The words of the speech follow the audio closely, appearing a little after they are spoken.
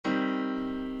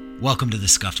Welcome to the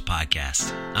Scuffed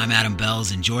Podcast. I'm Adam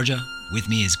Bells in Georgia. With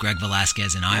me is Greg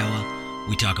Velasquez in Iowa.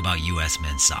 We talk about U.S.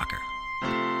 men's soccer.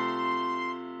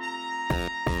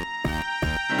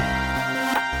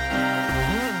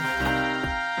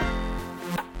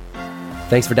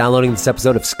 Thanks for downloading this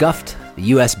episode of Scuffed. The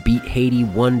U.S. beat Haiti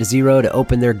 1-0 to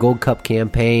open their Gold Cup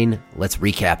campaign. Let's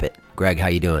recap it. Greg, how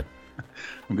you doing?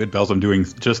 I'm good, Bells. I'm doing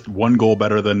just one goal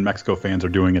better than Mexico fans are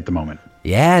doing at the moment.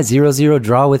 Yeah, 0-0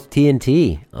 draw with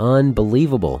TNT.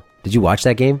 Unbelievable. Did you watch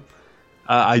that game?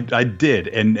 I did,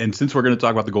 and since we're going to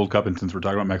talk about the Gold Cup and since we're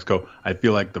talking about Mexico, I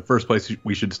feel like the first place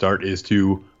we should start is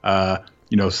to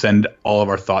send all of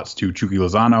our thoughts to Chucky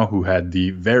Lozano, who had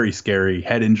the very scary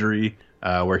head injury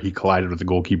where he collided with the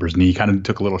goalkeeper's knee, kind of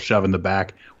took a little shove in the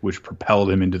back, which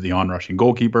propelled him into the onrushing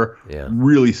goalkeeper. Yeah.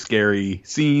 Really scary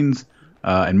scenes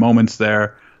and moments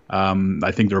there.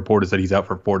 I think the report is that he's out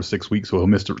for 4 to 6 weeks, so he'll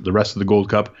miss the rest of the Gold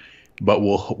Cup. But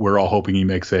we're all hoping he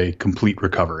makes a complete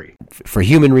recovery for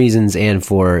human reasons and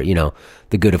for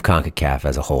the good of CONCACAF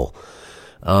as a whole.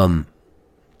 The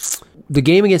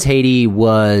game against Haiti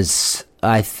was,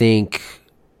 I think,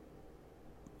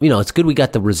 it's good we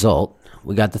got the result.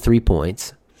 We got the 3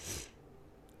 points.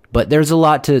 But there's a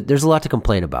lot to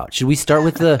complain about. Should we start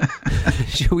with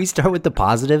the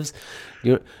positives?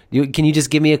 Can you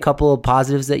just give me a couple of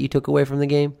positives that you took away from the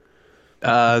game?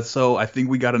 So I think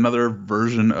we got another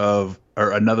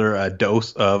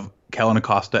dose of Kellyn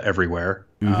Acosta everywhere,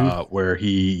 where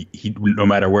he no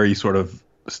matter where you sort of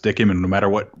stick him and no matter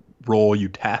what role you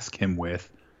task him with,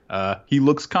 he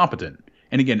looks competent.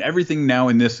 And again, everything now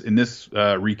in this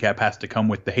recap has to come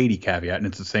with the Haiti caveat, and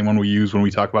it's the same one we use when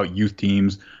we talk about youth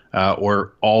teams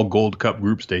or all Gold Cup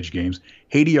group stage games.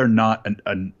 Haiti are not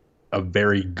a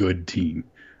very good team,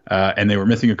 and they were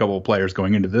missing a couple of players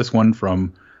going into this one for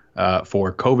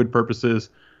COVID purposes.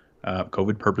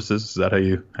 COVID purposes, is that how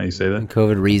you say that?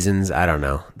 COVID reasons, I don't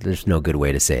know. There's no good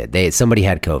way to say it. Somebody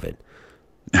had COVID,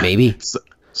 maybe.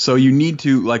 So you need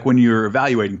to, like, when you're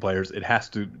evaluating players, it has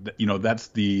to, that's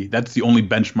the only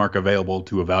benchmark available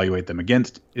to evaluate them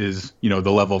against is, the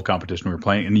level of competition we're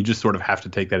playing, and you just sort of have to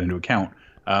take that into account.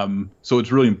 So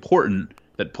it's really important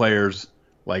that players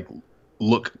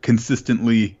look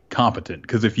consistently competent,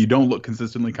 because if you don't look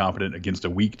consistently competent against a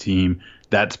weak team,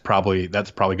 that's probably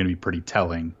going to be pretty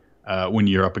telling when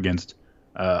you're up against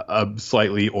a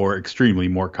slightly or extremely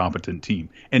more competent team.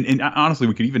 And honestly,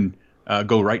 we could even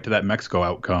go right to that Mexico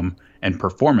outcome and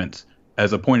performance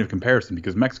as a point of comparison,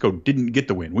 because Mexico didn't get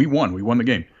the win. We won the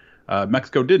game.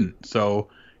 Mexico didn't. So,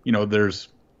 there's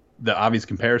the obvious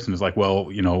comparison is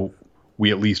we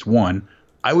at least won.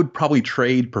 I would probably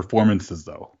trade performances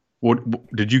though.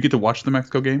 Did you get to watch the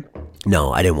Mexico game?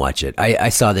 No, I didn't watch it. I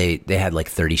saw they had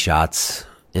 30 shots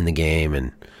in the game,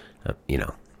 and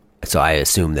so I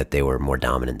assumed that they were more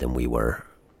dominant than we were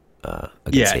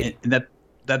against Haiti. And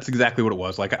that's exactly what it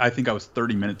was. I think I was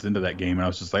 30 minutes into that game, and I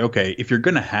was just like, okay, if you're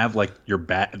gonna have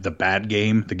the bad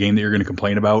game, the game that you're gonna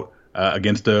complain about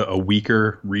against a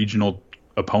weaker regional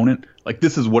opponent,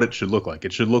 this is what it should look like.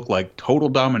 It should look like total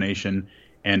domination,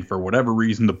 and for whatever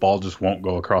reason, the ball just won't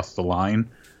go across the line.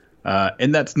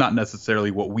 And that's not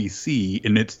necessarily what we see,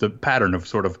 and it's the pattern of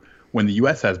sort of when the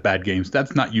U.S. has bad games,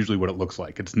 that's not usually what it looks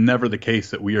like. It's never the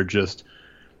case that we are just,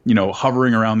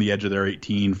 hovering around the edge of their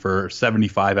 18 for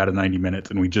 75 out of 90 minutes,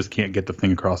 and we just can't get the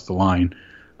thing across the line.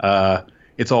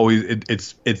 It's always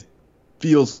it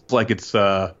feels like it's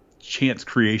chance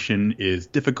creation is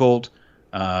difficult.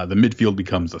 The midfield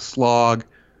becomes a slog,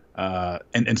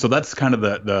 and so that's kind of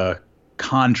the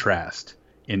contrast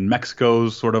in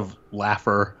Mexico's sort of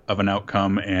laugher of an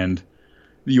outcome and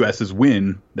the U.S.'s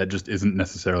win that just isn't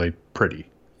necessarily pretty.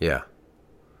 Yeah.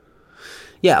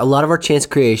 Yeah, a lot of our chance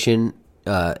creation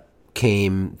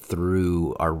came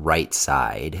through our right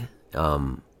side,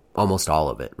 almost all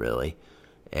of it, really.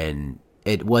 And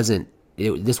this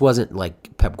wasn't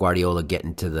like Pep Guardiola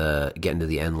getting to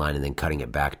the end line and then cutting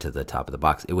it back to the top of the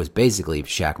box. It was basically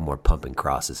Shaq Moore pumping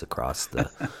crosses across the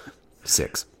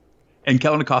six. And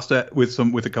Kellyn Acosta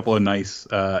with a couple of nice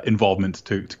involvements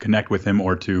to connect with him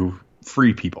or to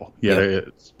free people.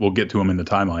 We'll get to him in the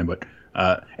timeline, but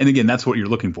and again, that's what you're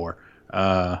looking for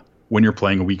when you're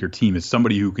playing a weaker team, is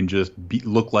somebody who can just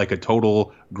look like a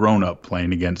total grown-up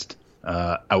playing against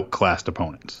outclassed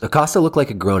opponents. Acosta looked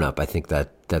like a grown-up. I think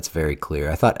that's very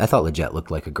clear. I thought Lletget looked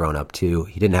like a grown-up too.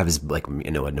 He didn't have his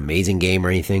an amazing game or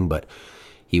anything, but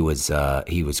he was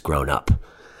grown up.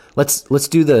 Let's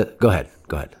do the. Go ahead.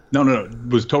 No.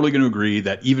 Was totally going to agree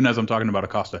that even as I'm talking about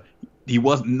Acosta, he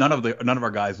was none of our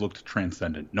guys looked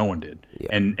transcendent. No one did,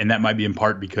 and that might be in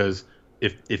part because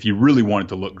if you really wanted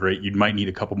to look great, you might need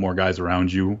a couple more guys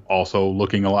around you also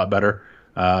looking a lot better.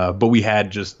 But we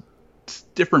had just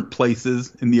different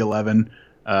places in the 11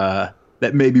 that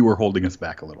maybe were holding us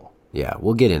back a little. Yeah,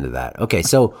 we'll get into that. Okay,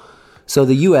 so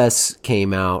the U.S.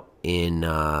 came out in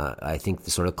I think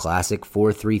the sort of classic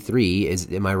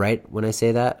 4-3-3. Am I right when I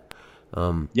say that?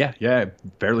 Yeah,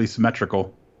 fairly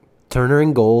symmetrical. Turner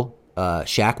in goal.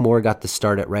 Shaq Moore got the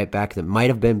start at right back. That might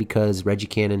have been because Reggie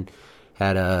Cannon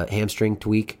had a hamstring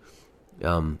tweak.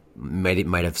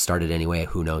 Might have started anyway.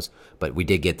 Who knows? But we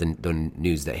did get the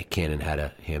news that Cannon had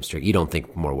a hamstring. You don't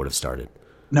think Moore would have started?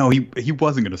 No, he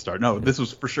wasn't going to start. No, this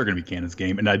was for sure going to be Cannon's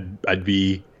game, and I'd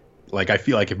be like, I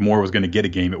feel like if Moore was going to get a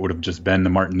game, it would have just been the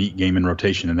Martinique game in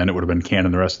rotation, and then it would have been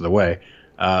Cannon the rest of the way.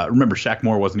 Remember, Shaq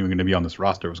Moore wasn't even going to be on this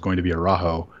roster. It was going to be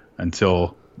Araujo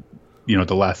until, at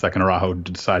the last second, Araujo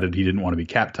decided he didn't want to be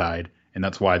cap tied, and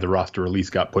that's why the roster release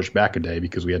got pushed back a day,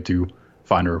 because we had to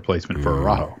find a replacement for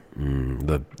Araujo.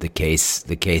 The case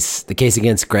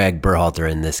against Greg Berhalter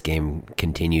in this game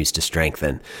continues to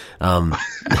strengthen.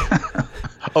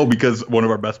 Because one of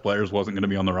our best players wasn't going to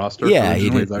be on the roster? Yeah, he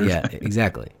did. Yeah,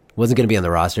 exactly. Wasn't going to be on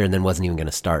the roster, and then wasn't even going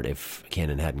to start if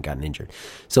Cannon hadn't gotten injured.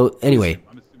 So anyway,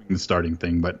 I'm assuming the starting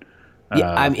thing, but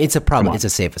it's a problem. It's a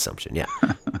safe assumption. Yeah,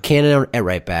 Cannon at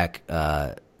right back,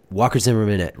 Walker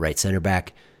Zimmerman at right center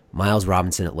back, Miles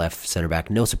Robinson at left center back.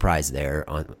 No surprise there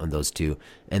on those two.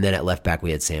 And then at left back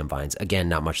we had Sam Vines. Again,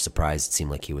 not much surprise. It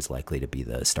seemed like he was likely to be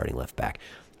the starting left back.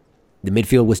 The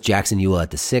midfield was Jackson Yueill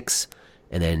at the 6,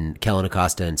 and then Kellen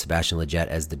Acosta and Sebastian Lletget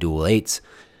as the dual 8s.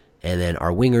 And then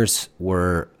our wingers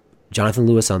were Jonathan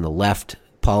Lewis on the left,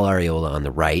 Paul Arriola on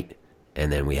the right, and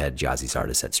then we had Gyasi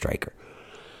Zardes at striker.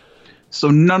 So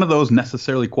none of those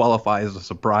necessarily qualify as a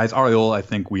surprise. Arriola, I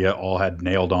think we all had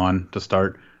nailed on to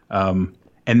start.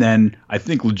 And then I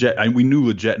think we knew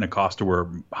Lletget and Acosta were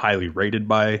highly rated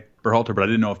by Berhalter, but I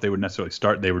didn't know if they would necessarily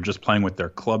start. They were just playing with their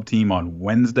club team on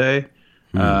Wednesday.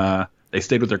 They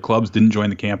stayed with their clubs, didn't join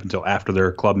the camp until after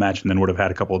their club match, and then would have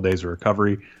had a couple of days of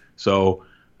recovery. So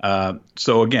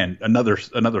again, another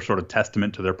sort of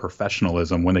testament to their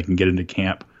professionalism when they can get into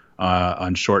camp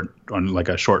on like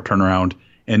a short turnaround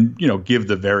and give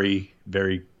the very,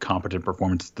 very competent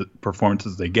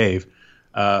performances they gave.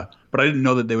 But I didn't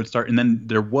know that they would start. And then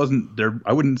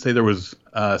I wouldn't say there was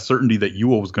certainty that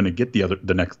Yueill was going to get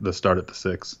the start at the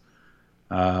 6.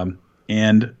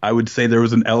 And I would say there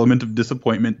was an element of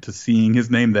disappointment to seeing his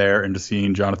name there and to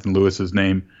seeing Jonathan Lewis's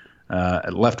name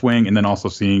at left wing, and then also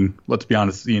seeing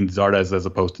Zardes as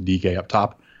opposed to DK up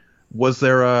top. Was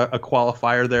there a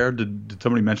qualifier there? Did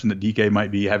somebody mention that DK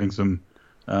might be having some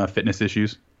fitness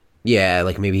issues? Yeah,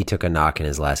 like maybe he took a knock in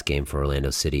his last game for Orlando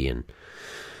City, and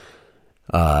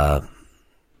I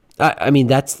mean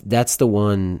that's the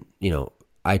one.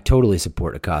 I totally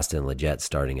support Acosta and Lletget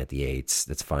starting at the 8s.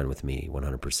 That's fine with me,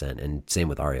 100%. And same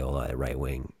with Arriola at right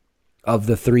wing. Of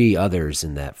the 3 others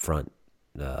in that front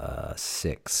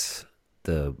 6,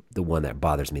 the one that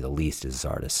bothers me the least is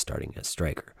Zardes starting as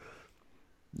striker.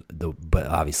 But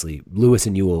obviously Lewis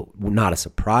and Yueill, not a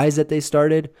surprise that they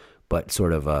started, but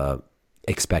sort of a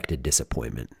expected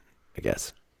disappointment, I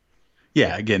guess.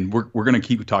 Yeah, again, we're going to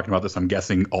keep talking about this, I'm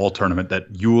guessing, all tournament,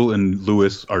 that Yueill and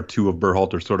Lewis are 2 of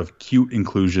Berhalter's sort of cute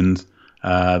inclusions,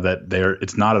 that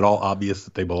it's not at all obvious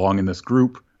that they belong in this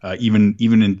group,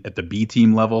 even at the B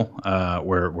team level,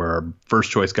 where our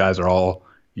first choice guys are all,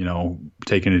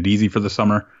 taking it easy for the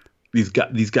summer. These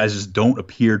guys just don't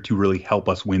appear to really help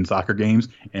us win soccer games,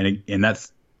 and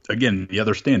that's, again, the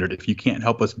other standard. If you can't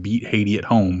help us beat Haiti at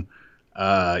home,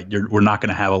 we're not going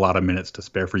to have a lot of minutes to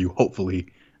spare for you, hopefully,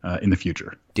 in the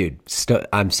future. Dude,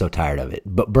 I'm so tired of it.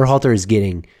 But Berhalter is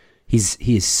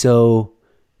he is so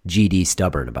GD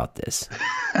stubborn about this.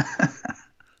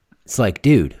 It's like,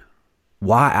 dude,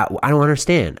 why? I don't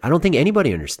understand. I don't think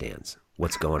anybody understands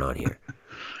what's going on here.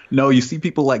 No, you see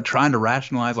people like trying to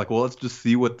rationalize, like, well, let's just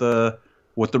see what the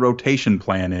rotation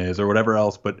plan is or whatever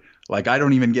else. But like, I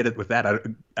don't even get it with that.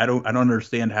 I don't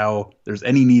understand how there's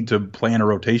any need to plan a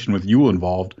rotation with Yueill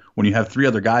involved when you have 3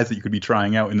 other guys that you could be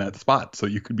trying out in that spot. So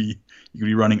you could be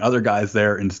running other guys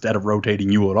there instead of rotating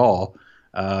Yueill at all.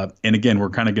 And again, we're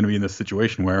kind of going to be in this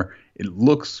situation where it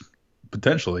looks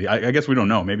potentially, I guess we don't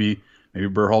know. Maybe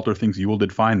Berhalter thinks Yueill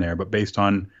did fine there, but based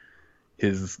on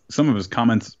some of his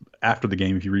comments after the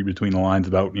game, if you read between the lines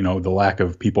about, the lack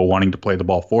of people wanting to play the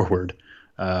ball forward,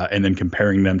 and then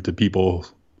comparing them to people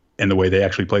and the way they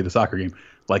actually play the soccer game,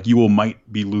 like Yueill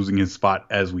might be losing his spot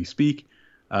as we speak.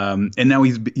 And now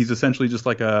he's essentially just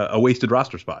like a wasted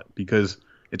roster spot, because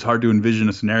it's hard to envision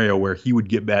a scenario where he would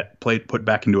get put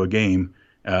back into a game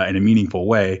in a meaningful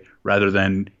way, rather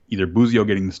than either Busio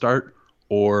getting the start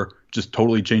or just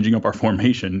totally changing up our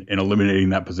formation and eliminating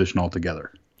that position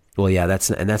altogether. Well, yeah, that's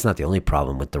not the only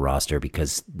problem with the roster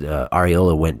because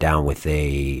Areola went down with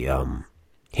a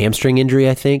hamstring injury,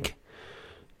 I think,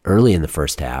 early in the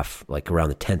first half, like around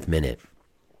the 10th minute.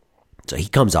 So he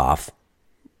comes off.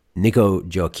 Nico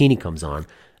Gioacchini comes on,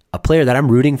 a player that I'm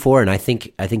rooting for, and I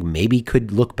think maybe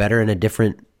could look better in a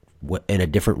different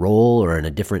role or in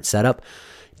a different setup.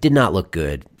 Did not look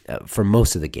good for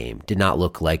most of the game. Did not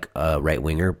look like a right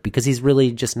winger because he's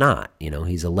really just not.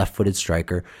 He's a left-footed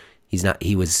striker. He's not.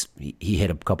 He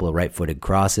hit a couple of right-footed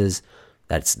crosses.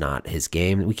 That's not his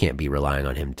game. We can't be relying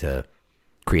on him to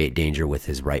create danger with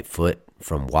his right foot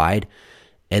from wide.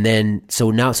 And then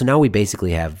so now we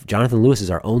basically have Jonathan Lewis is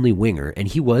our only winger, and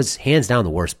he was hands down the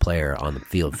worst player on the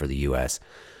field for the U.S.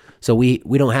 So we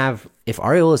don't have, if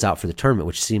Areola is out for the tournament,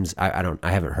 which seems I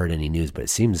haven't heard any news, but it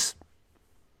seems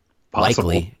possible.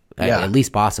 Likely, at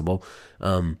least possible.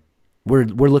 We're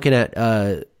looking at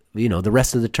the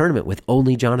rest of the tournament with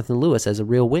only Jonathan Lewis as a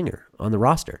real winger on the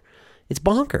roster. It's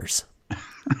bonkers.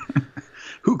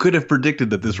 Who could have predicted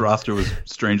that this roster was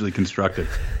strangely constructed?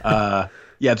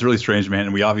 Yeah, it's really strange, man.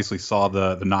 And we obviously saw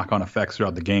the knock-on effects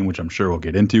throughout the game, which I'm sure we'll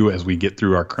get into as we get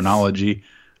through our chronology.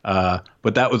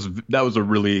 But that was a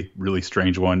really, really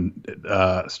strange one.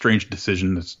 Strange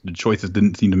decision. The choices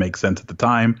didn't seem to make sense at the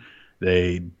time.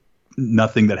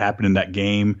 Nothing that happened in that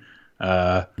game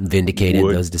vindicated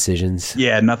those decisions.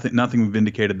 Yeah, nothing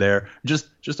vindicated there.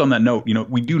 Just on that note,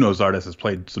 we do know Zardes has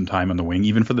played some time on the wing,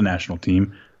 even for the national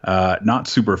team. Not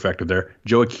super effective there.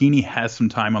 Gioacchini has some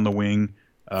time on the wing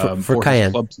for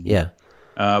Cayenne. Club team. Yeah.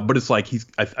 But it's like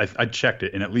I checked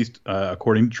it, and at least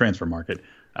according to Transfer Market,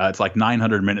 it's like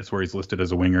 900 minutes where he's listed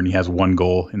as a winger, and he has one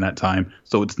goal in that time.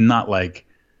 So it's not like,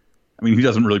 he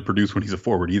doesn't really produce when he's a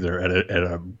forward either at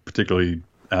a particularly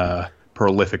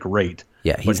prolific rate.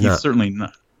 Yeah, he's certainly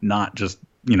not just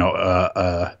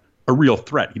a real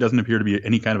threat. He doesn't appear to be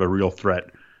any kind of a real threat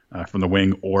from the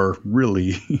wing or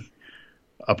really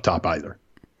up top either.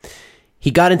 He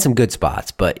got in some good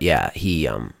spots, but yeah, he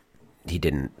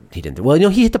didn't. Well,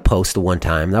 he hit the post the one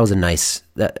time. That was a nice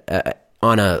I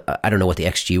don't know what the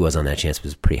XG was on that chance, but it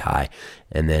was pretty high.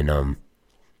 And then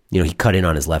he cut in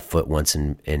on his left foot once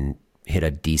and had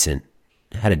a decent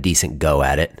go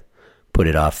at it, put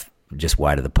it off just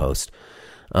wide of the post.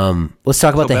 Let's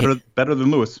talk about better than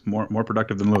Lewis, more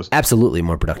productive than Lewis. Absolutely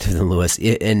more productive than Lewis.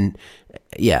 And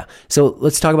yeah, so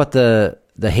let's talk about the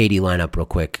Haiti lineup real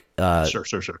quick.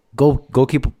 Sure.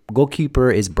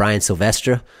 Goalkeeper is Brian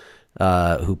Silvestre,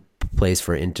 who plays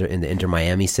for in the Inter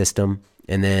Miami system,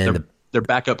 and then their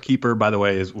backup keeper, by the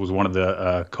way, was one of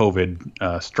the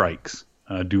COVID strikes.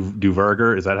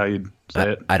 Duverger, is that how you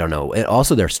say it? I don't know.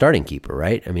 Also, their starting keeper,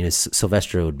 right?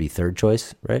 Silvestre would be third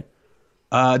choice, right?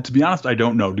 To be honest, I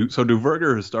don't know. So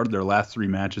Duverger has started their last three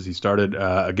matches. He started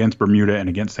against Bermuda and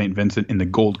against St. Vincent in the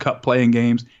Gold Cup playing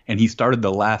games, and he started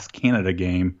the last Canada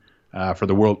game for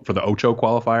the Ocho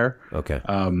qualifier. Okay.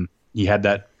 He had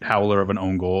that howler of an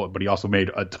own goal, but he also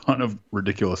made a ton of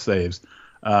ridiculous saves.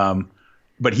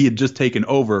 But he had just taken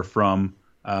over from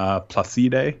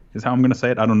Placide, is how I'm going to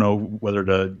say it. I don't know whether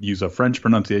to use a French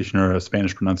pronunciation or a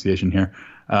Spanish pronunciation here.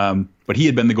 But he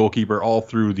had been the goalkeeper all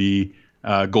through the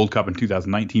Gold Cup in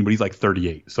 2019, but he's like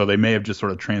 38. So they may have just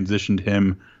sort of transitioned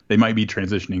him. They might be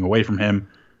transitioning away from him.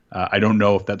 I don't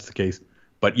know if that's the case.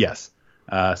 But yes,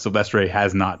 Silvestre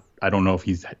has not. I don't know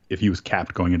if he was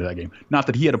capped going into that game. Not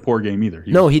that he had a poor game either.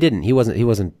 He didn't. He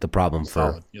wasn't the problem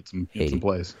for He had some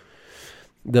plays.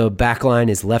 The back line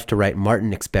is left to right.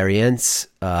 Martin Experience,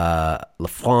 La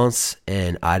France,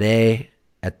 and Ade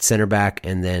at center back,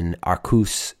 and then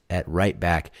Arcus at right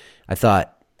back. I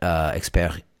thought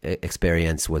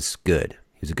Experience was good.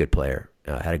 He was a good player.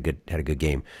 Had a good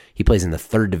game. He plays in the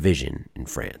third division in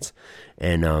France,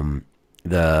 and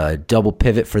the double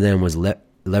pivot for them was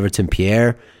Leverton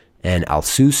Pierre and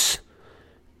Alsus,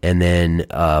 and then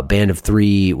band of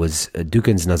three was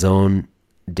Dukans Nazon,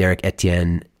 Derek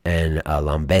Etienne, and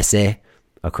Lambese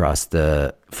across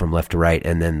from left to right,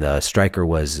 and then the striker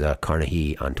was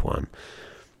Carnegie Antoine,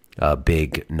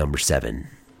 big number 7,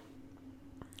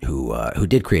 who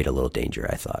did create a little danger,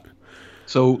 I thought.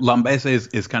 So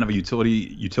Lambese is kind of a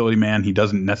utility man. He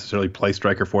doesn't necessarily play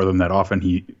striker for them that often.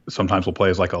 He sometimes will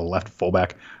play as like a left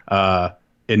fullback. And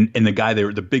the guy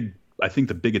I think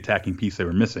the big attacking piece they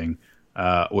were missing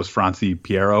was Franci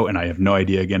Piero, and I have no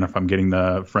idea again if I'm getting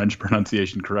the French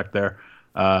pronunciation correct there.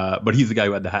 But he's the guy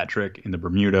who had the hat trick in the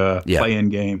Bermuda play-in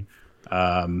game.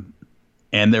 And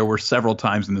there were several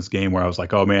times in this game where I was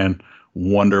like, oh man,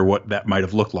 wonder what that might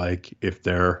have looked like if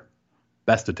their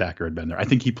best attacker had been there. I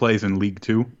think he plays in League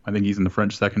 2. I think he's in the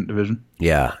French second division.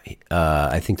 Yeah,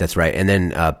 I think that's right. And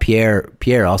then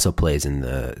Pierre also plays in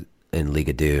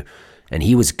Ligue 2, and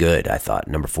he was good. I thought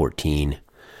number 14.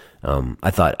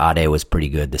 I thought Ade was pretty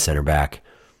good, the center back.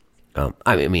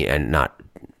 I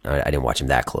didn't watch him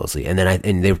that closely. And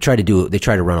then they try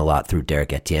to run a lot through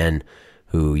Derek Etienne,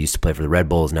 who used to play for the Red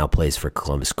Bulls, now plays for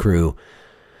Columbus Crew.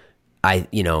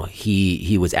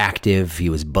 He was active, he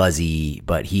was buzzy,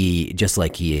 but he, just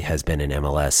like he has been in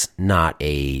MLS, not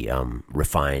a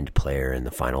refined player in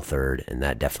the final third, and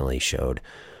that definitely showed.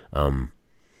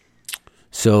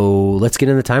 So let's get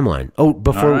in the timeline. Oh,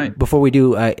 before we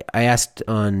do, I asked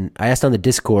on the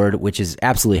Discord, which is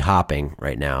absolutely hopping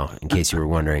right now, in case you were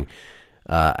wondering.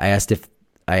 I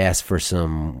asked for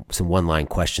some one-line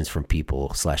questions from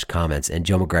people / comments, and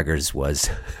Joe McGregor's was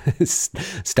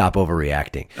stop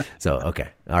overreacting. So, okay.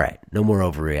 All right. No more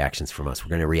overreactions from us. We're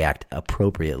going to react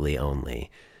appropriately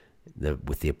only,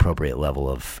 with the appropriate level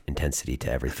of intensity to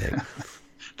everything.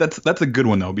 That's a good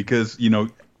one, though, because,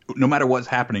 no matter what's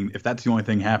happening, if that's the only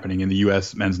thing happening in the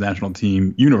U.S. men's national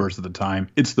team universe at the time,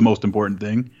 it's the most important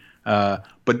thing.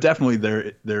 But definitely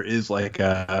there is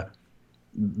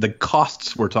the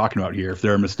costs we're talking about here. If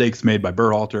there are mistakes made by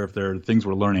Berhalter, if there are things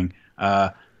we're learning,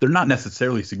 they're not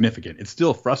necessarily significant. It's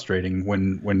still frustrating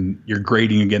when you're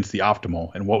grading against the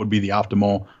optimal and what would be the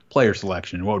optimal player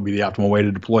selection and what would be the optimal way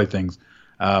to deploy things.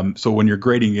 So when you're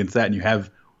grading against that and you have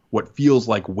what feels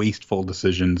like wasteful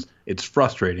decisions, it's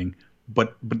frustrating.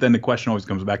 But then the question always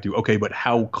comes back to, okay, but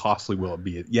how costly will it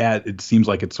be? Yeah, it seems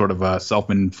like it's sort of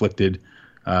self-inflicted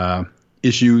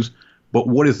issues, but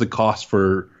what is the cost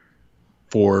for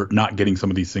not getting some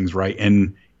of these things right?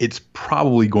 And it's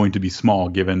probably going to be small,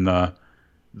 given the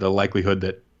likelihood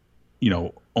that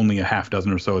only a half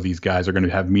dozen or so of these guys are going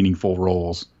to have meaningful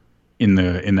roles in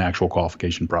the actual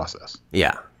qualification process.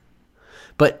 Yeah,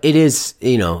 but it is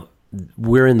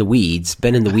we're in the weeds,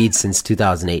 been in the weeds since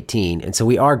 2018, and so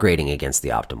we are grading against the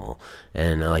optimal,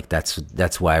 and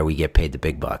that's why we get paid the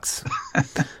big bucks.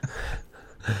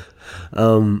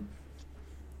 And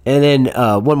then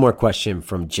one more question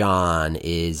from John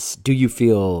is, do you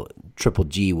feel Triple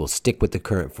G will stick with the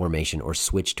current formation or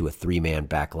switch to a 3-man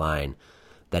back line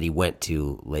that he went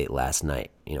to late last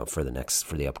night, for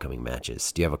the upcoming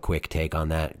matches? Do you have a quick take on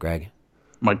that, Greg?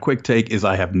 My quick take is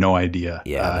I have no idea.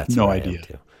 Yeah, that's no idea.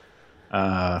 Too.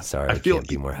 Sorry, I can't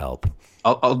be more help.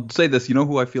 I'll say this.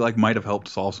 Who I feel like might have helped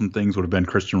solve some things would have been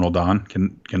Christian Roldan.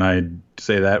 Can I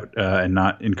say that and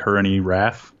not incur any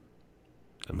wrath?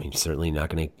 I mean, certainly not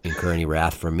going to incur any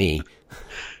wrath from me.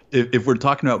 If we're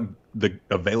talking about the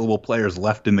available players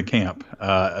left in the camp,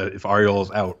 if Ariel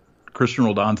is out, Christian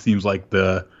Roldan seems like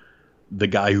the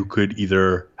guy who could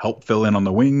either help fill in on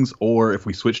the wings, or if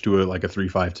we switch to a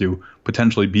 3-5-2,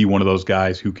 potentially be one of those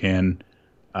guys who can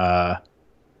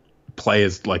play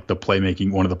as one of the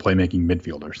playmaking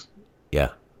midfielders. Yeah.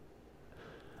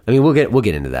 I mean, we'll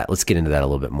get into that. Let's get into that a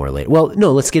little bit more later. Well,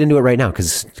 no, let's get into it right now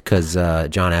because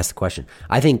John asked the question.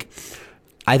 I think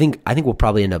we'll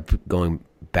probably end up going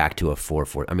back to a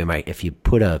 4-4. I mean, if you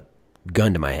put a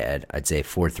gun to my head, I'd say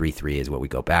 4-3-3 is what we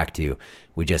go back to.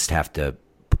 We just have to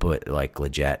put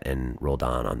Leggett and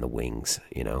Roldan on the wings,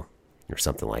 or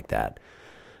something like that.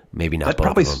 Maybe not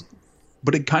both of them.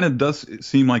 But it kind of does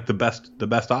seem like the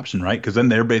best option, right? Because then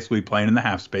they're basically playing in the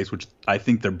half space, which I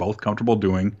think they're both comfortable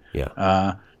doing.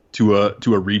 Yeah. To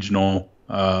a regional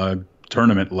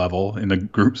tournament level in the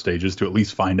group stages to at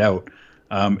least find out.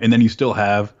 And then you still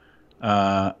have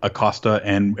Acosta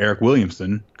and Eric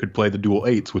Williamson could play the dual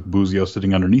eights with Busio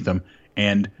sitting underneath them.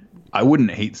 And I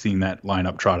wouldn't hate seeing that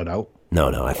lineup trotted out.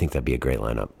 No, I think that'd be a great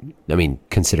lineup. I mean,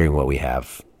 considering what we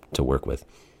have to work with.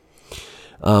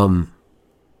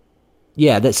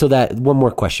 Yeah, so that one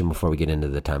more question before we get into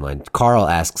the timeline. Carl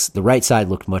asks, the right side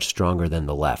looked much stronger than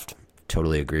the left.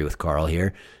 Totally agree with Carl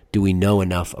here. Do we know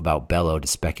enough about Bello to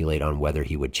speculate on whether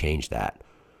he would change that?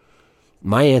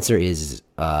 My answer is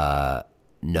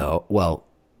no. Well,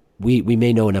 we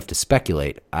may know enough to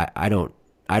speculate. I don't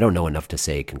know enough to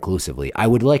say conclusively. I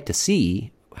would like to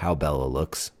see how Bello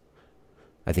looks.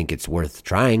 I think it's worth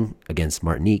trying against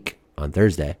Martinique on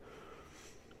Thursday.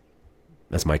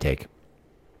 That's my take.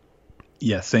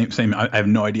 Yeah, same. I have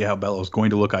no idea how Bello's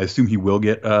going to look. I assume he will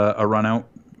get a run out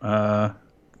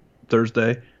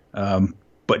Thursday.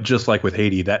 But just like with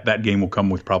Haiti, that game will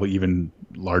come with probably even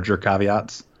larger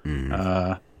caveats.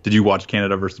 Mm. Did you watch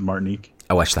Canada versus Martinique?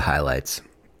 I watched the highlights.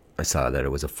 I saw that it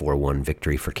was a 4-1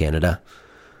 victory for Canada.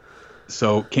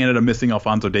 So Canada missing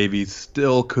Alphonso Davies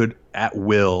still could at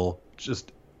will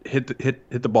just hit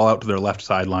the ball out to their left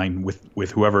sideline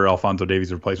with whoever Alphonso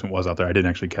Davies' replacement was out there. I didn't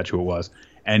actually catch who it was.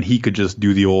 And he could just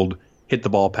do the old hit the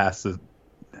ball past the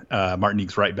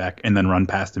Martinique's right back and then run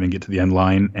past him and get to the end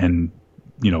line and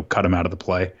cut him out of the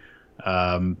play.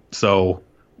 So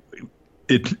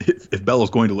if Bell is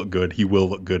going to look good, he will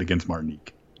look good against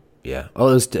Martinique. Yeah. Oh,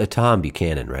 it was Tom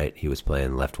Buchanan, right? He was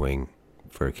playing left wing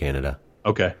for Canada.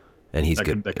 Okay. And he's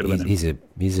good. That could have been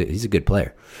he's a good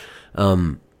player.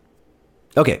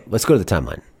 Okay, let's go to the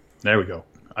timeline. There we go.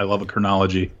 I love a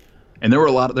chronology, and there were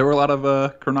a lot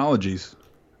of chronologies.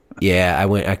 Yeah, I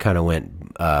went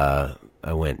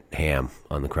ham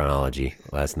on the chronology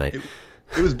last night.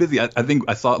 It was busy. I think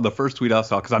I saw the first tweet I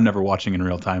saw, because I'm never watching in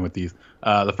real time with these.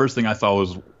 The first thing I saw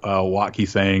was Watkey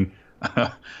saying,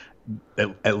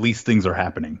 at least things are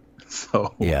happening.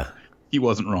 So yeah, he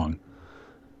wasn't wrong.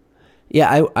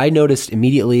 Yeah, I noticed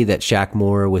immediately that Shaq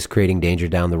Moore was creating danger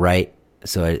down the right.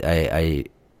 So I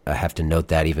have to note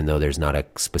that, even though there's not a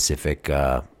specific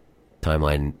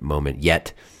timeline moment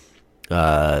yet.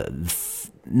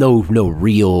 No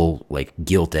real like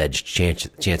gilt edged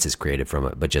chances created from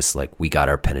it, but just like we got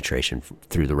our penetration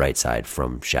through the right side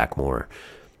from Shaq Moore.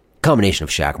 Combination of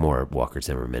Shaq Moore, Walker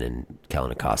Zimmerman, and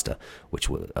Kellen Acosta, which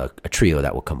was a trio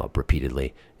that will come up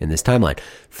repeatedly in this timeline.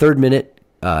 3rd minute,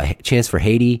 chance for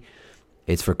Haiti.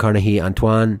 It's for Carnegie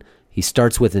Antoine. It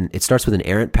starts with an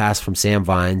errant pass from Sam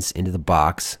Vines into the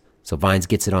box. So Vines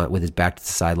gets it on with his back to the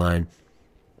sideline.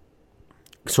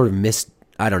 Sort of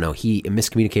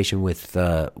miscommunication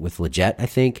with Leggett, I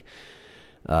think.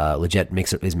 Leggett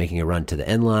is making a run to the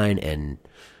end line, and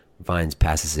Vines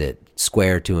passes it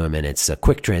square to him, and it's a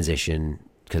quick transition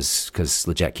because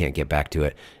Leggett can't get back to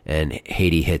it, and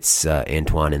Haiti hits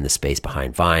Antoine in the space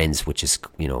behind Vines, which is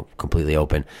completely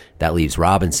open. That leaves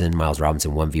Miles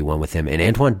Robinson 1v1 with him, and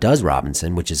Antoine does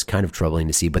Robinson, which is kind of troubling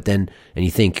to see. But then, and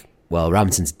you think, well,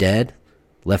 Robinson's dead,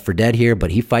 left for dead here,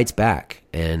 but he fights back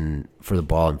and for the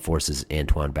ball and forces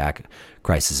Antoine back.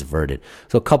 Crisis averted.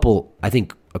 So a couple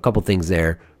things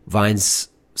there. Vines'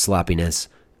 sloppiness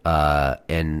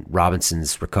and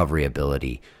Robinson's recovery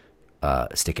ability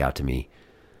stick out to me.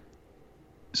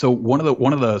 So one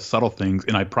of the subtle things,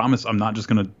 and I promise I'm not just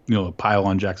going to pile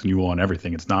on Jackson Yueill on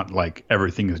everything. It's not like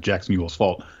everything is Jackson Yueill's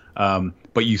fault.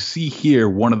 But you see here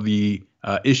one of the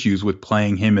issues with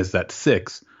playing him as that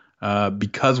 6,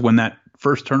 because when that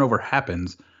first turnover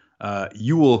happens,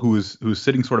 Yueill, who's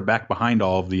sitting sort of back behind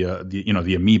all of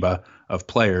the amoeba of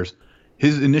players,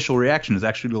 his initial reaction is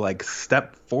actually to like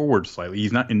step forward slightly.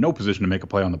 He's not in no position to make a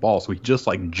play on the ball, so he just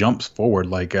like jumps forward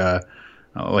like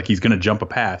he's going to jump a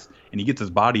pass, and he gets his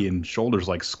body and shoulders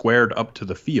like squared up to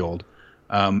the field.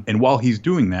 And while he's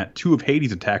doing that, 2 of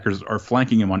Haiti's attackers are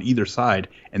flanking him on either side,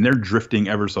 and they're drifting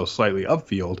ever so slightly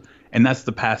upfield, and that's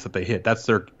the pass that they hit. That's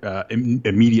their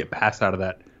immediate pass out of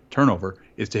that turnover,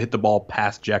 is to hit the ball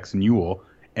past Jackson Yueill,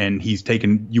 and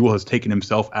Yueill has taken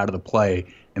himself out of the play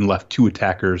and left 2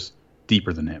 attackers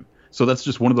deeper than him. So that's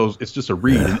just one of those. It's just a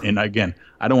read, and again,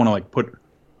 I don't want to like put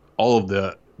all of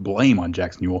the blame on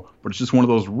Jackson Yueill, but it's just one of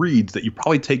those reads that you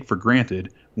probably take for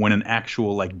granted when an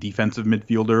actual like defensive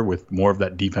midfielder with more of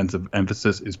that defensive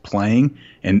emphasis is playing,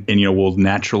 and will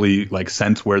naturally like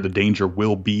sense where the danger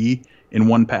will be in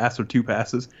one pass or 2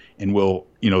 passes, and will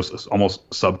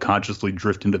almost subconsciously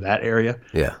drift into that area.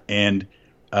 Yeah. And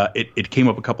it came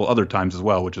up a couple other times as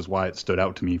well, which is why it stood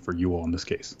out to me for Yueill in this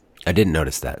case. I didn't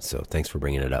notice that, so thanks for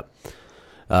bringing it up.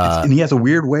 And he has a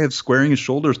weird way of squaring his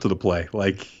shoulders to the play,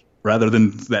 like rather than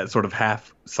that sort of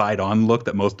half side-on look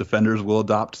that most defenders will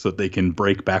adopt, so that they can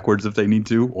break backwards if they need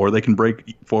to, or they can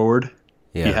break forward.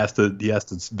 Yeah. He has to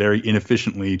very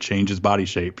inefficiently change his body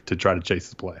shape to try to chase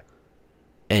the play.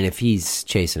 And if he's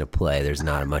chasing a play, there's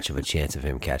not much of a chance of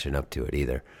him catching up to it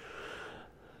either.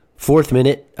 4th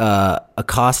minute,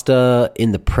 Acosta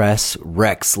in the press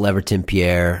wrecks Leverton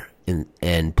Pierre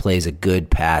and plays a good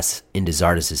pass into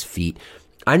Zardes' feet.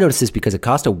 I noticed this because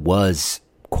Acosta was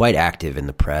quite active in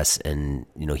the press, and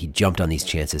he jumped on these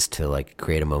chances to like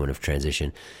create a moment of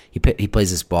transition. He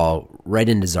plays this ball right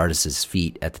into Zardes'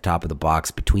 feet at the top of the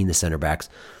box between the center backs.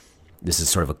 This is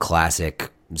sort of a classic.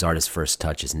 Zardes' first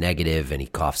touch is negative, and he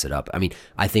coughs it up. I mean,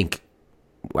 I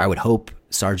would hope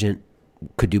Sargent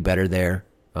could do better there.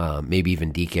 Maybe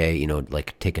even DK,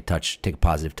 like take a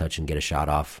positive touch and get a shot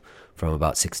off from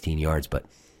about 16 yards. But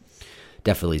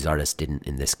definitely Zardes didn't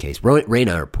in this case.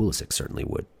 Reyna or Pulisic certainly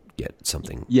would get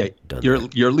something done.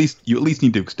 You at least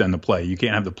need to extend the play. You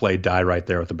can't have the play die right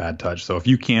there with a bad touch. So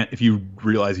if you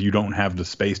realize you don't have the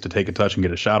space to take a touch and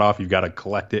get a shot off, you've got to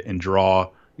collect it and draw.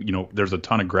 There's a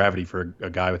ton of gravity for a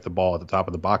guy with the ball at the top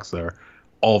of the box there.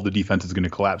 All of the defense is going to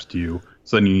collapse to you.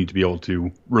 So then you need to be able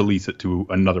to release it to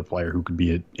another player who could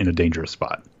be in a dangerous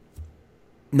spot.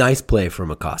 Nice play from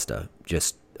Acosta.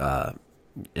 Just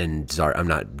and I'm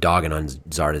not dogging on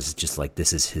Zardes. It's just like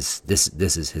this is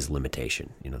his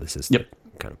limitation. This is the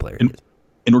kind of player he is.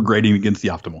 And we're grading against the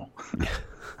optimal.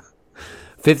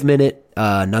 5th minute,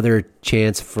 another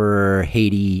chance for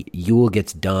Haiti. Yueill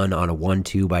gets done on a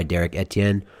 1-2 by Derek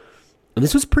Etienne. And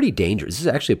this was pretty dangerous. This is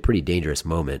actually a pretty dangerous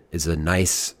moment. It's a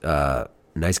nice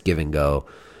give and go.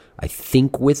 I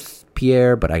think with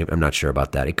Pierre, but I'm not sure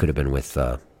about that. It could have been with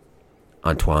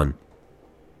Antoine.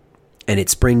 And it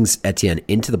springs Etienne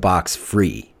into the box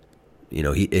free.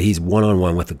 He's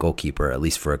one-on-one with the goalkeeper, at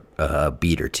least for a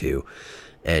beat or two.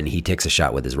 And he takes a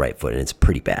shot with his right foot, and it's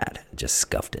pretty bad. Just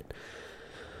scuffed it.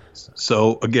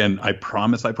 So, again, I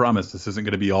promise this isn't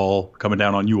going to be all coming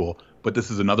down on Yueill. But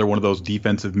this is another one of those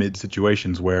defensive mid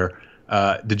situations where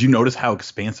did you notice how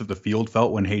expansive the field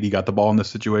felt when Haiti got the ball in this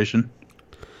situation?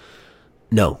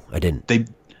 No, I didn't.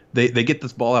 They get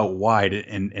this ball out wide,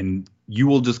 and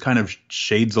Yueill just kind of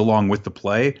shades along with the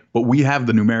play. But we have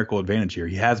the numerical advantage here.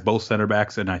 He has both center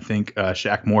backs, and I think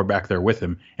Shaq Moore back there with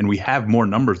him, and we have more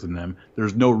numbers than them.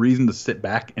 There's no reason to sit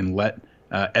back and let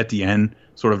Etienne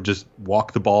sort of just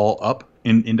walk the ball up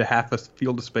into half a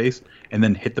field of space and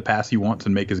then hit the pass he wants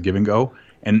and make his give and go.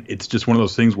 And it's just one of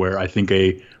those things where I think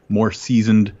a more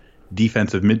seasoned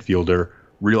defensive midfielder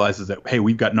realizes that, hey,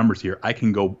 we've got numbers here. I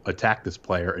can go attack this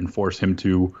player and force him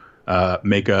to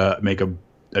make a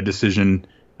decision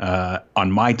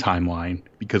on my timeline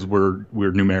because we're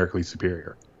numerically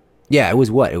superior. Yeah, it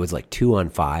was what? It was like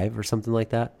 2-on-5 or something like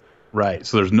that? Right.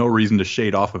 So there's no reason to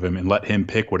shade off of him and let him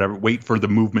pick whatever, wait for the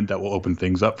movement that will open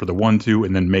things up for the 1-2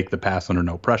 and then make the pass under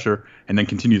no pressure and then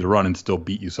continue to run and still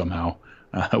beat you somehow,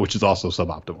 which is also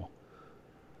suboptimal.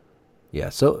 Yeah.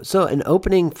 So an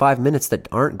opening 5 minutes that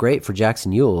aren't great for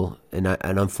Jackson Yueill, and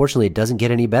unfortunately it doesn't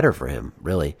get any better for him,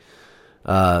 really.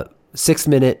 6th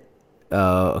minute,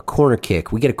 a corner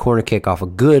kick. We get a corner kick off a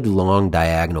good long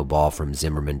diagonal ball from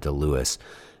Zimmerman to Lewis.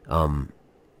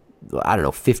 I don't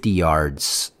know, 50 yard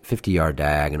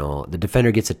diagonal. The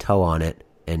defender gets a toe on it,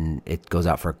 and it goes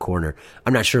out for a corner.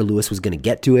 I'm not sure Lewis was going to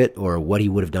get to it or what he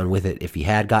would have done with it if he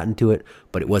had gotten to it,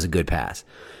 but it was a good pass.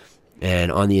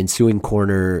 And on the ensuing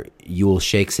corner, Yueill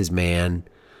shakes his man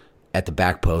at the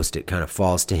back post. It kind of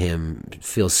falls to him,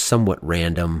 feels somewhat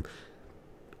random.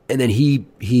 And then he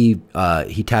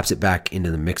taps it back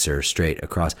into the mixer straight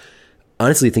across.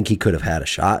 Honestly, think he could have had a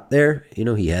shot there. He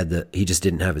just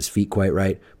didn't have his feet quite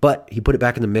right. But he put it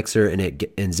back in the mixer,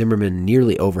 and Zimmerman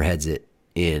nearly overheads it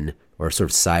in, or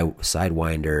sort of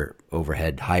sidewinder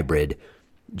overhead hybrid,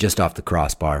 just off the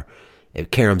crossbar.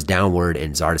 It caroms downward,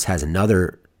 and Zardes has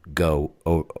another go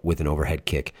with an overhead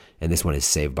kick, and this one is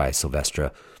saved by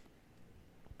Silvestre.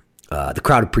 The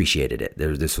crowd appreciated it.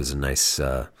 This was a nice,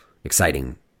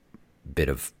 exciting bit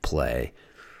of play.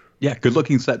 Yeah,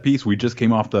 good-looking set piece. We just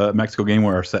came off the Mexico game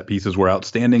where our set pieces were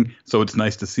outstanding, so it's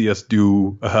nice to see us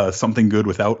do something good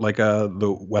without like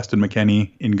the Weston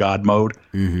McKennie in God mode.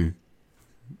 Mm-hmm.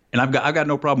 And I've got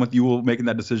no problem with you making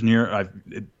that decision here.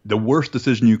 The worst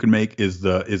decision you can make is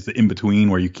the in between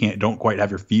where you don't quite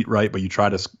have your feet right, but you try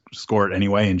to score it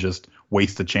anyway and just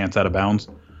waste a chance out of bounds.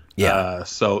 Yeah.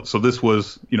 So this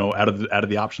was out of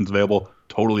the options available,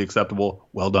 totally acceptable.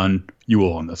 Well done,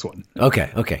 Yueill on this one.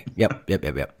 Okay. Yep.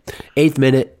 8th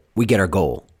minute, we get our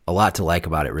goal. A lot to like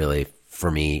about it, really, for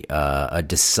me. A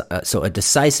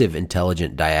decisive,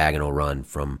 intelligent diagonal run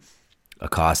from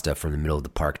Acosta from the middle of the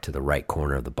park to the right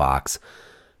corner of the box.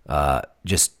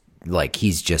 Just like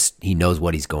he knows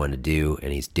what he's going to do,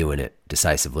 and he's doing it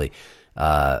decisively.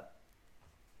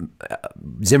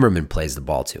 Zimmerman plays the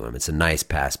ball to him. It's a nice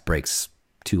pass, breaks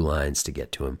 2 lines to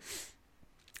get to him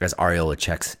as Ariola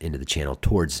checks into the channel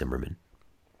towards Zimmerman.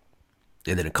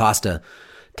 And then Acosta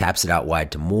taps it out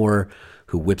wide to Moore,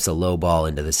 who whips a low ball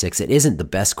into the 6. It isn't the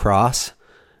best cross,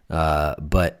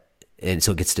 but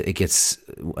so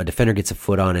a defender gets a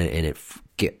foot on it, and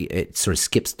it sort of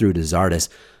skips through to Zardes.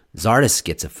 Zardes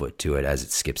gets a foot to it as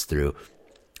it skips through,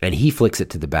 and he flicks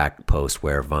it to the back post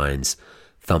where Vines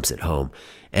thumps it home.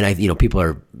 And people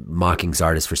are mocking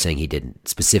Zardes for saying he didn't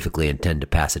specifically intend to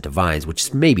pass it to Vines, which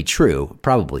is maybe true,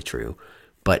 probably true.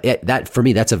 But that for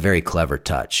me, that's a very clever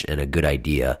touch and a good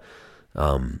idea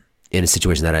in a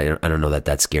situation that I don't know that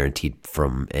that's guaranteed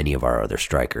from any of our other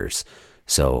strikers.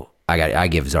 So I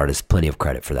give Zardes plenty of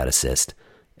credit for that assist.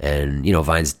 And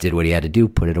Vines did what he had to do,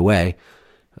 put it away.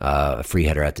 A free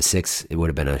header at the 6. It would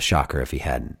have been a shocker if he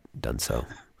hadn't done so.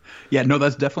 Yeah, no,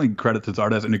 that's definitely credit to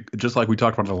Zardes. And just like we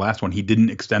talked about in the last one, he didn't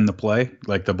extend the play.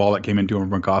 Like the ball that came into him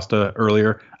from Costa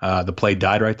earlier, the play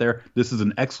died right there. This is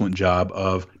an excellent job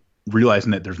of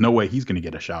realizing that there's no way he's going to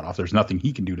get a shot off. There's nothing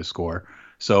he can do to score.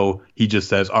 So he just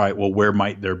says, all right, well, where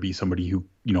might there be somebody who,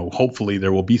 hopefully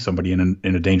there will be somebody in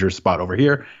a dangerous spot over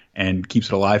here, and keeps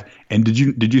it alive. And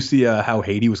did you see how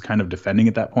Haiti was kind of defending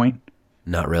at that point?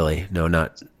 Not really. No,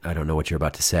 not. I don't know what you're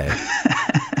about to say.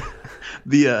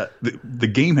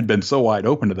 the game had been so wide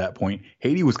open to that point.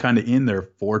 Haiti was kind of in their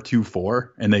 4-2-4,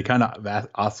 and they kind of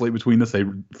oscillate between this.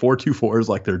 4-2-4 is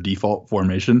like their default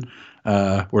formation,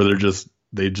 where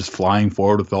they just flying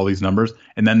forward with all these numbers,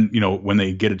 and then when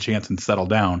they get a chance and settle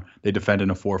down, they defend in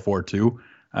a 4-4-2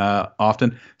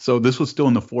 often. So this was still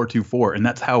in the 4-2-4, and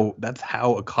that's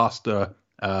how Acosta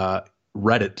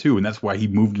read it too, and that's why he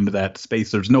moved into that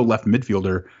space. There's no left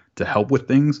midfielder to help with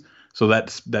things. So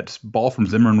that ball from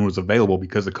Zimmerman was available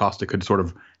because Acosta could sort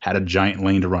of had a giant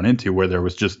lane to run into where there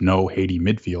was just no Haiti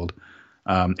midfield.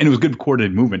 And it was good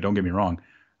coordinated movement, don't get me wrong,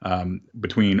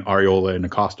 between Areola and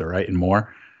Acosta, right, and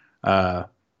Moore.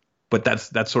 But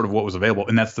that's sort of what was available.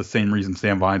 And that's the same reason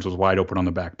Sam Vines was wide open on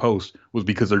the back post, was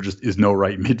because there just is no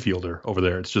right midfielder over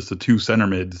there. It's just the two center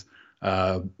mids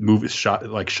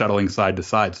shuttling side to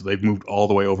side. So they've moved all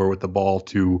the way over with the ball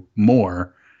to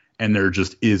Moore, and there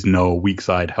just is no weak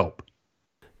side help.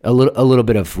 A little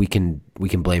bit of we can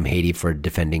blame Haiti for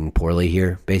defending poorly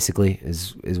here, basically,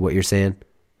 is what you're saying.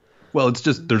 Well, it's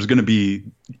just there's going to be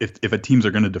if a teams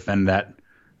are going to defend that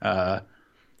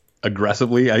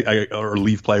aggressively or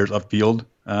leave players upfield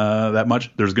that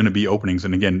much, there's going to be openings.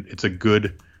 And again, it's a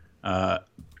good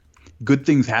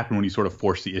things happen when you sort of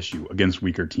force the issue against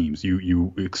weaker teams.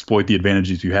 You exploit the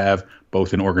advantages you have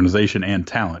both in organization and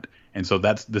talent. And so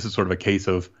this is sort of a case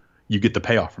of you get the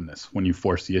payoff from this when you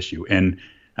force the issue. And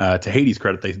to Haiti's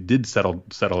credit, they did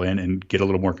settle in and get a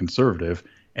little more conservative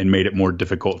and made it more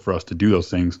difficult for us to do those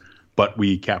things. But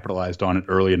we capitalized on it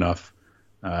early enough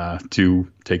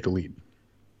to take the lead.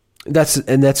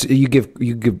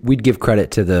 We'd give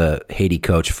credit to the Haiti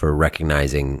coach for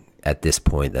recognizing at this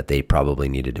point that they probably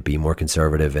needed to be more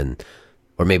conservative,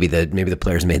 or maybe the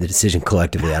players made the decision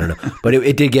collectively. I don't know, but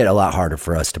it did get a lot harder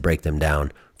for us to break them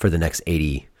down for the next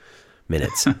 80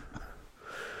 minutes.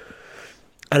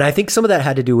 And I think some of that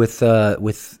had to do with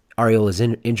Areola's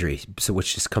injury,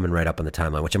 which is coming right up on the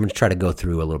timeline, which I'm going to try to go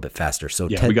through a little bit faster. So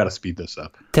we got to speed this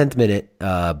up. 10th minute,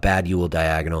 bad Yueill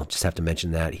diagonal. Just have to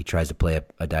mention that he tries to play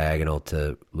a diagonal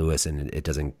to Lewis, and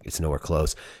it's nowhere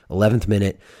close. 11th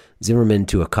minute, Zimmerman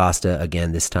to Acosta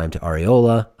again. This time to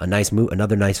Areola.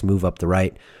 Another nice move up the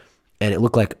right, and it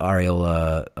looked like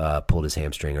Areola pulled his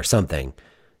hamstring or something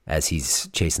as he's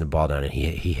chasing the ball down, and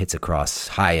he hits across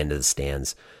high into the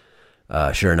stands.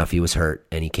 Sure enough, he was hurt,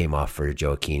 and he came off for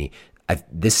Gioacchini.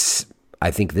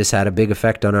 I think this had a big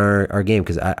effect on our game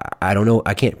because I don't know,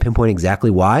 I can't pinpoint exactly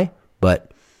why,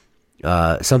 but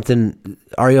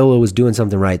Areola was doing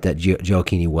something right that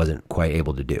Gioacchini wasn't quite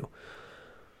able to do,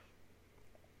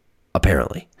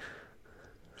 apparently.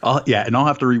 And I'll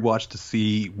have to rewatch to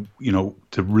see,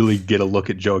 to really get a look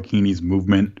at Gioacchini's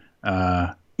movement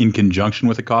in conjunction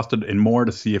with Acosta and Moore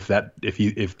to see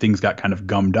if things got kind of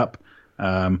gummed up.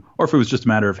 Or if it was just a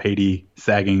matter of Haiti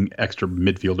sagging extra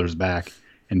midfielders back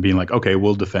and being like, okay,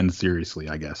 we'll defend seriously,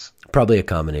 I guess. Probably a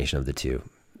combination of the two.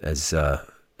 As the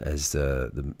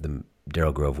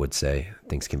Daryl Grove would say,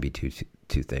 things can be two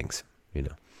things,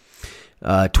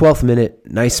 12th minute,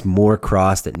 nice Moore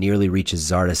cross that nearly reaches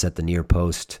Zardes at the near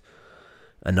post.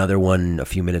 Another one a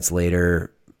few minutes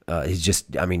later. At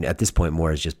this point,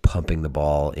 Moore is just pumping the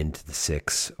ball into the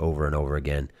six over and over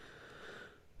again.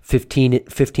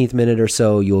 15th minute or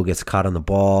so, Yueill gets caught on the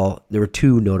ball. There were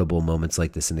two notable moments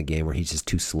like this in the game where he's just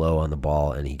too slow on the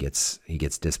ball and he gets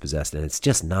dispossessed, and it's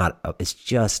just not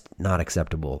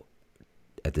acceptable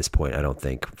at this point, I don't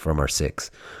think, from our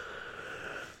six.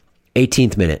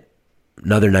 18th minute,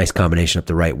 another nice combination up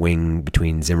the right wing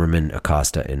between Zimmerman,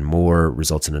 Acosta, and Moore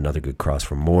results in another good cross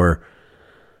from Moore.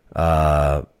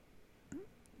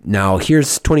 Now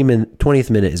here's 20th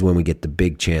minute is when we get the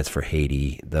big chance for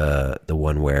Haiti, the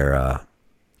one where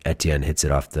Etienne hits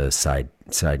it off the side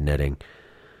netting.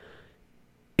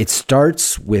 It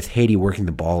starts with Haiti working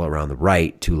the ball around the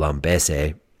right to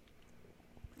Lambese,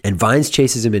 and Vines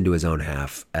chases him into his own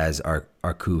half as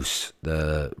Arcus,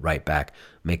 the right back,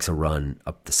 makes a run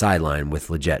up the sideline with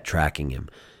Leggett tracking him.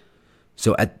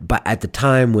 So at the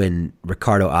time when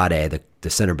Ricardo Ade, the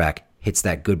center back, hits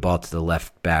that good ball to the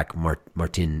left back,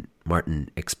 Martin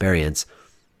Experience.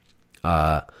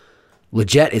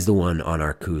 Leggett is the one on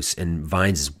Arcus, and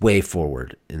Vines is way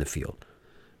forward in the field.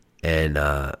 And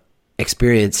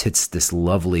Experience hits this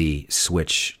lovely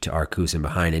switch to Arcus and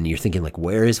behind, and you're thinking, like,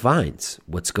 where is Vines?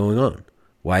 What's going on?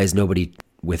 Why is nobody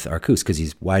with Arcus? Because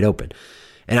he's wide open.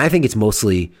 And I think it's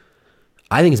mostly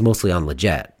on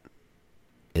Leggett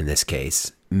in this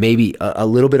case. Maybe a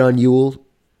little bit on Yueill,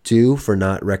 too, for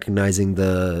not recognizing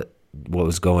what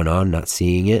was going on, not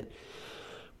seeing it.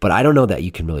 But I don't know that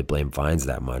you can really blame Vines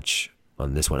that much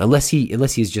on this one, unless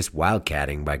he's just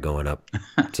wildcatting by going up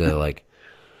to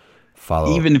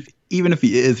follow. even if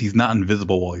he is, he's not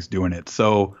invisible while he's doing it.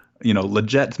 So,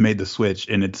 Leget's made the switch,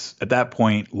 and it's at that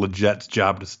point Leget's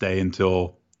job to stay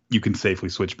until you can safely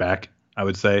switch back, I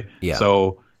would say. Yeah.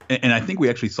 So, and I think we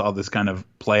actually saw this kind of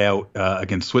play out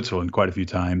against Switzerland quite a few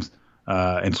times.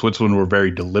 And Switzerland were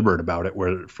very deliberate about it,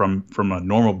 where from a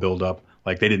normal build-up,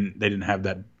 like they didn't have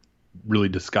that really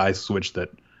disguised switch that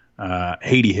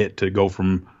Haiti hit to go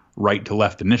from right to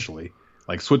left initially.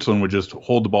 Like Switzerland would just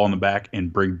hold the ball in the back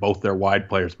and bring both their wide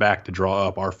players back to draw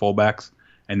up our fullbacks,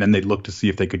 and then they'd look to see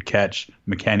if they could catch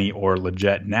McKennie or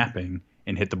Leget napping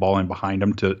and hit the ball in behind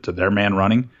them to their man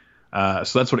running.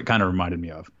 So that's what it kind of reminded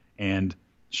me of. And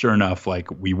sure enough, like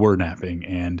we were napping,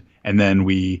 and then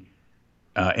we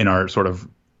in our sort of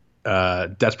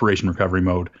desperation recovery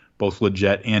mode, both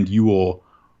Leget and Yueill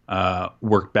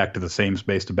worked back to the same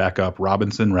space to back up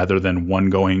Robinson, rather than one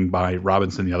going by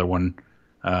Robinson, the other one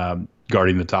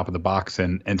guarding the top of the box.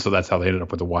 And so that's how they ended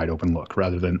up with a wide open look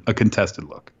rather than a contested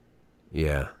look.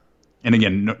 Yeah. And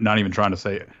again, not even trying to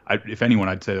say, if anyone,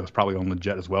 I'd say it was probably on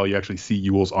Leget as well. You actually see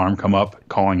Yueill's arm come up,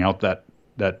 calling out that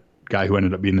guy who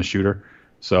ended up being the shooter.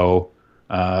 So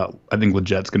I think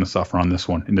Leget's going to suffer on this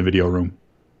one in the video room.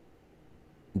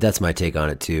 That's my take on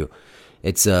it too.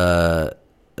 It's a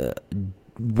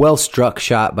well struck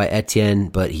shot by Etienne,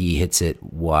 but he hits it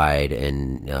wide,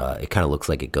 and it kind of looks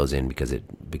like it goes in because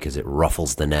it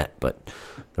ruffles the net, but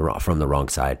from the wrong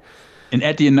side. And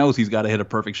Etienne knows he's got to hit a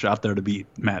perfect shot there to beat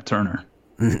Matt Turner.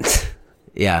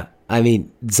 Yeah, I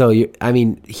mean,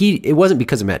 it wasn't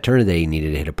because of Matt Turner that he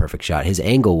needed to hit a perfect shot. His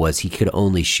angle was he could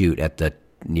only shoot at the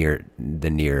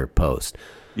near post.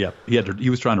 Yeah, he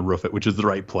was trying to roof it, which is the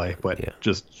right play, but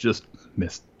just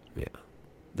missed. Yeah,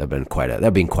 that'd been quite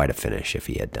a finish if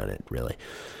he had done it, really.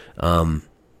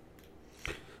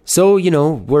 So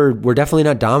we're definitely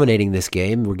not dominating this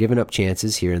game. We're giving up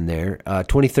chances here and there.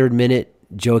 23rd minute,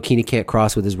 Joe Aquino can't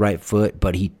cross with his right foot,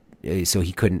 but he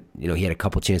couldn't. He had a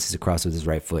couple chances to cross with his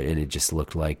right foot, and it just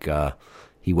looked like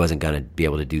he wasn't going to be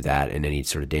able to do that in any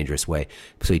sort of dangerous way.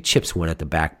 So he chips one at the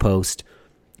back post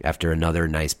after another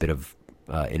nice bit of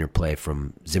interplay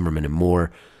from Zimmerman and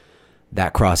Moore.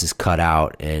 That cross is cut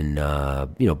out, and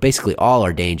basically all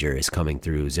our danger is coming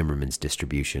through Zimmerman's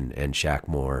distribution and Shaq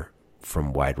Moore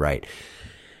from wide right.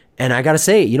 And I gotta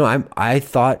say, I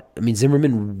thought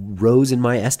Zimmerman rose in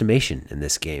my estimation in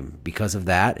this game because of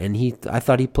that, and I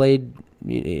thought he played.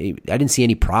 I didn't see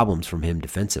any problems from him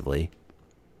defensively.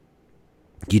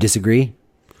 Do you disagree?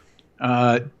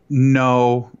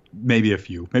 No, maybe a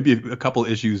few, maybe a couple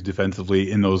issues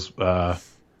defensively in those.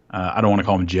 I don't want to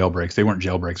call them jailbreaks. They weren't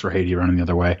jailbreaks for Haiti running the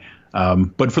other way.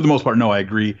 But for the most part, no, I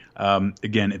agree.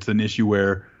 Again, it's an issue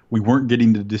where we weren't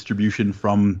getting the distribution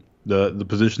from the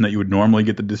position that you would normally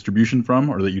get the distribution from,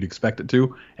 or that you'd expect it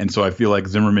to. And so I feel like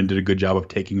Zimmerman did a good job of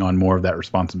taking on more of that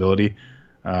responsibility.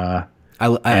 I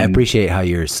appreciate how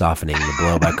you're softening the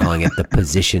blow by calling it the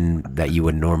position that you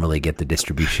would normally get the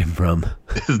distribution from.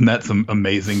 Isn't that some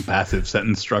amazing passive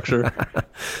sentence structure?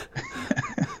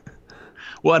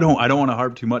 Well, I don't want to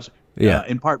harp too much.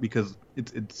 In part because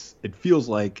it feels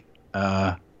like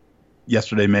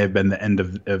yesterday may have been the end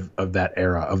of that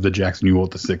era, of the Jackson Yueill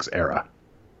at the 6 era.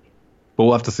 But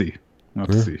we'll have to see. I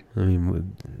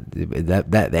mean,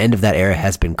 the end of that era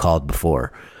has been called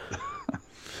before.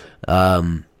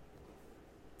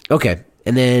 Okay,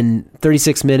 and then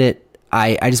 36th minute,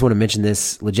 I just want to mention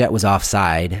this. Leget was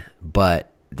offside,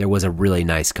 but there was a really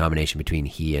nice combination between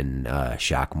he and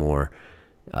Shaq Moore.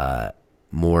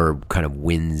 Moore kind of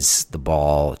wins the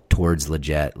ball towards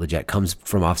Leget. Leget comes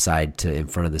from offside to in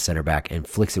front of the center back and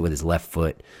flicks it with his left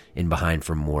foot in behind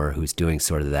from Moore, who's doing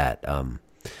sort of that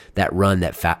run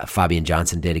that Fabian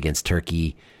Johnson did against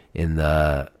Turkey in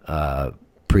the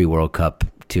pre-World Cup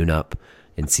tune-up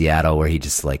in Seattle, where he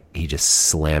just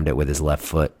slammed it with his left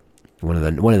foot. One of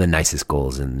the nicest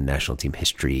goals in national team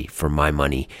history for my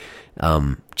money.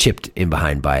 Chipped in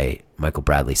behind by Michael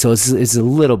Bradley. So it's a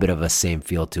little bit of a same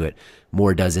feel to it.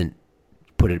 Moore doesn't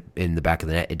put it in the back of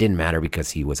the net. It didn't matter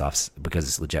because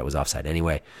because Leget was offside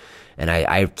anyway. And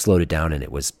I slowed it down, and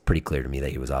it was pretty clear to me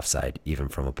that he was offside, even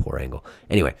from a poor angle.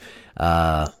 Anyway.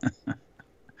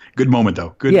 Good moment,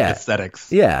 though. Good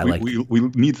aesthetics. Yeah. We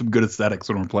need some good aesthetics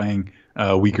when we're playing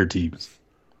weaker teams.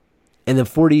 In the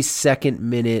 42nd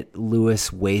minute,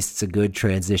 Lewis wastes a good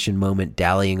transition moment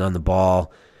dallying on the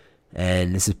ball.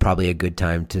 And this is probably a good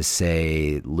time to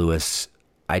say, Lewis,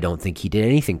 I don't think he did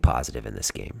anything positive in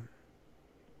this game.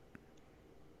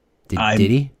 Did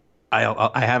he?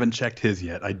 I haven't checked his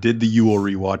yet. I did the Yueill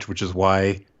rewatch, which is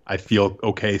why I feel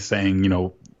okay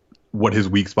saying, what his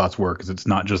weak spots were, because it's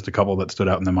not just a couple that stood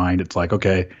out in the mind. It's like,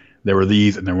 okay, there were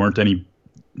these, and there weren't any,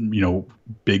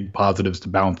 big positives to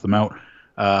balance them out.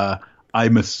 I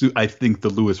think the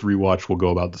Lewis rewatch will go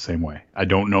about the same way. I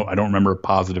don't know. I don't remember a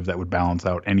positive that would balance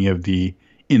out any of the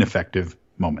ineffective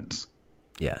moments.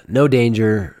 Yeah, no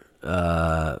danger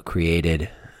created.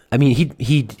 I mean,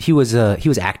 he was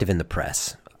active in the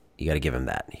press. You got to give him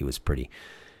that. He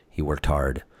worked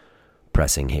hard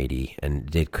pressing Haiti and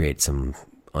did create some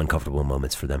uncomfortable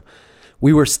moments for them.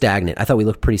 We were stagnant. I thought we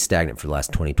looked pretty stagnant for the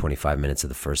last 20, 25 minutes of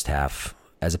the first half,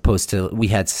 as opposed to we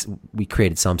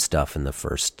created some stuff in the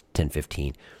first 10,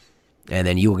 15. And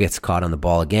then Yueill gets caught on the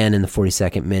ball again in the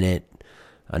 42nd minute.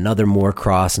 Another Moore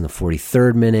cross in the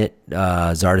 43rd minute.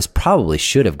 Zardes probably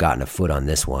should have gotten a foot on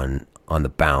this one on the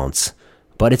bounce,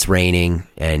 but it's raining,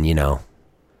 and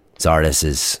Zardes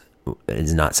is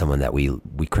not someone that we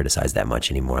criticize that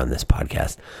much anymore on this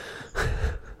podcast.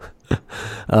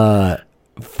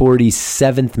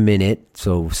 47th minute,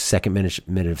 so second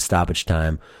minute of stoppage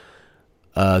time.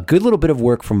 Good little bit of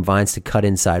work from Vines to cut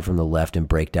inside from the left and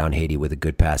break down Haiti with a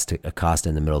good pass to Acosta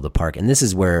in the middle of the park. And this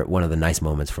is where one of the nice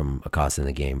moments from Acosta in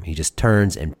the game. He just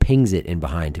turns and pings it in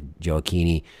behind to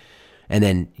Gioacchini. And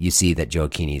then you see that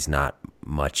Gioacchini's not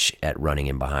much at running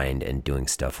in behind and doing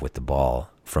stuff with the ball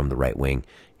from the right wing.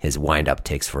 His windup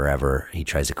takes forever. He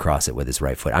tries to cross it with his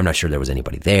right foot. I'm not sure there was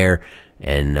anybody there,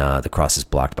 and the cross is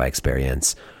blocked by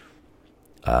Experience.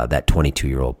 That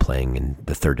 22-year-old playing in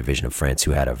the third division of France,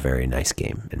 who had a very nice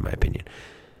game, in my opinion.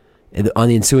 On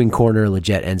the ensuing corner,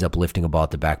 Leggett ends up lifting a ball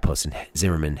at the back post, and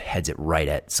Zimmerman heads it right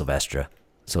at Silvestre.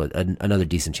 So another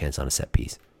decent chance on a set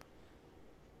piece.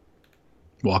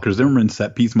 Walker Zimmerman,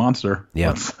 set piece monster.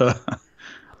 Yeah,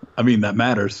 I mean, that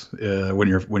matters when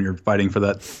you're fighting for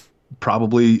that.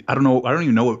 Probably, I don't know. I don't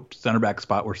even know what center back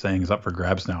spot we're saying is up for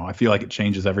grabs now. I feel like it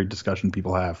changes every discussion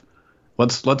people have.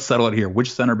 Let's settle it here. Which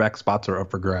center back spots are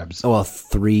up for grabs? Well,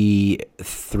 three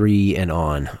and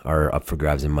on are up for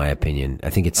grabs in my opinion.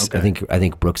 I think it's. Okay. I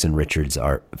think Brooks and Richards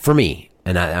are for me,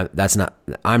 and that's not.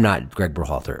 I'm not Greg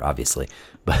Berhalter, obviously,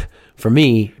 but for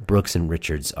me, Brooks and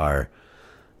Richards are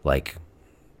like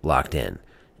locked in,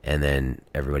 and then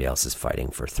everybody else is fighting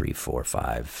for 3, 4,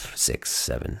 5, 6,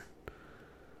 7.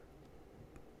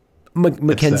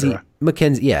 Mackenzie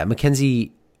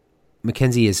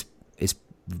is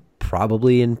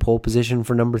probably in pole position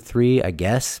for number 3, I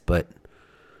guess, but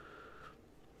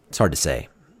it's hard to say.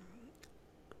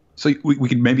 So we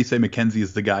could maybe say Mackenzie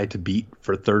is the guy to beat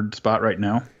for third spot right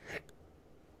now.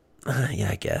 Yeah,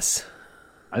 I guess.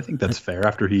 I think that's fair.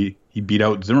 After he beat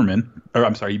out Zimmerman, or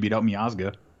I'm sorry, he beat out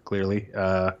Miazga clearly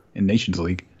in Nations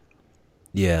League.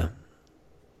 Yeah.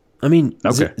 I mean,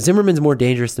 okay. Zimmerman's more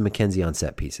dangerous than Mackenzie on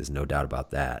set pieces, no doubt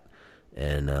about that.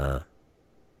 And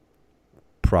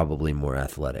probably more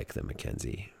athletic than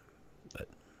Mackenzie. But,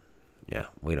 yeah,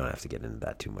 we don't have to get into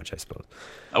that too much, I suppose.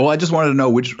 Well, I just wanted to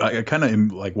know I kind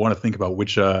of want to think about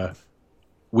which of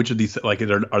these, like,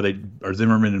 are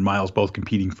Zimmerman and Miles both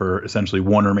competing for essentially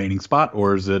one remaining spot,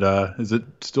 or is it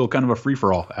still kind of a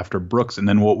free-for-all after Brooks, and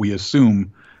then what we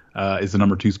assume is the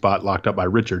number 2 spot locked up by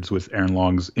Richards with Aaron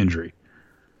Long's injury?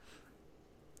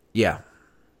 Yeah,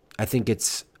 I think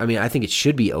it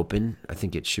should be open. I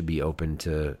think it should be open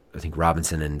to. I think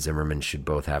Robinson and Zimmerman should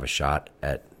both have a shot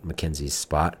at Mackenzie's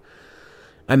spot.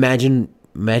 I imagine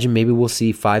maybe we'll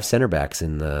see 5 center backs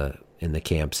in the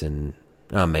camps, and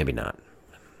maybe not.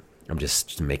 I'm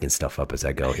just making stuff up as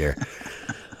I go here.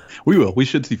 We will. We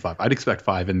should see 5. I'd expect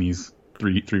 5 in these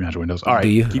three match windows. All right,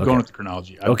 keep going with the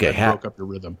chronology. I broke up your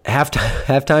rhythm.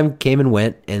 Halftime came and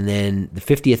went, and then the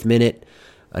 50th minute.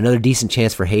 Another decent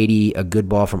chance for Haiti, a good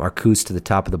ball from Arcus to the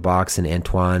top of the box, and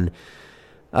Antoine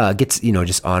gets,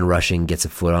 just on rushing, gets a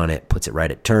foot on it, puts it right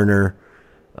at Turner.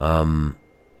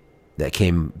 That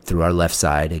came through our left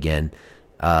side again.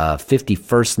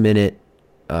 51st minute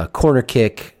corner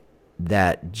kick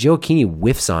that Gioacchini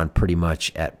whiffs on pretty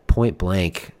much at point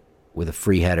blank with a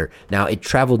free header. Now, it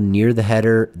traveled near the head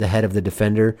of the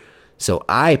defender, so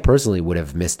I personally would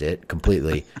have missed it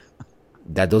completely.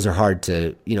 Those are hard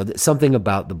to, something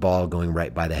about the ball going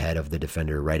right by the head of the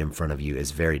defender right in front of you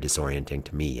is very disorienting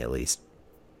to me, at least.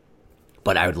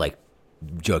 But I would like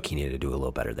Gioacchini to do a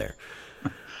little better there.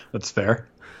 That's fair.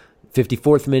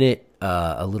 54th minute,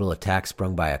 a little attack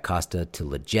sprung by Acosta to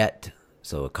Leggett.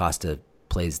 So Acosta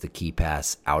plays the key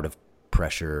pass out of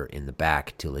pressure in the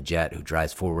back to Leggett, who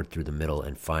drives forward through the middle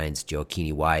and finds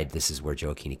Gioacchini wide. This is where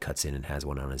Gioacchini cuts in and has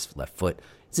one on his left foot.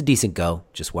 It's a decent go,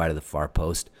 just wide of the far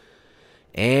post.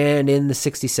 And in the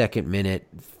 62nd minute,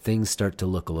 things start to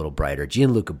look a little brighter.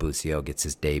 Gianluca Busio gets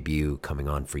his debut coming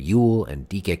on for Yueill, and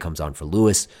DK comes on for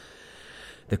Lewis.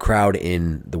 The crowd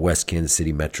in the West Kansas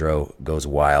City Metro goes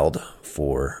wild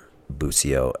for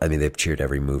Busio. I mean, they've cheered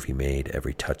every move he made,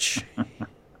 every touch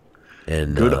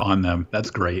And good on them. That's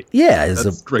great. Yeah,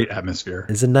 that's great atmosphere.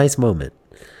 It's a nice moment.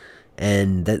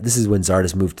 And this is when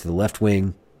Zardes moved to the left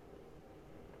wing.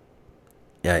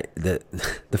 Yeah,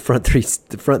 the front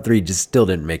three just still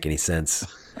didn't make any sense.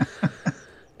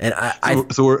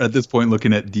 And so we're at this point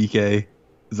looking at DK,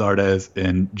 Zardes,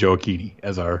 and Gioacchini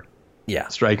as our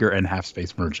striker and half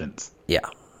space merchants. Yeah.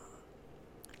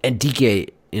 And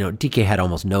DK had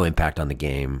almost no impact on the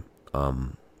game.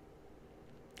 And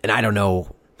I don't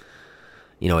know,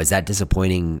 is that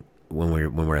disappointing when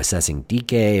we're assessing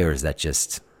DK, or is that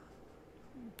just,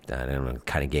 I don't know, the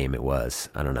kind of game it was?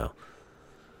 I don't know.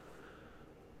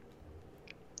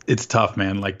 It's tough,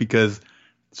 man.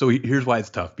 So here's why it's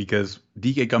tough, because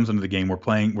DK comes into the game.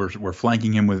 We're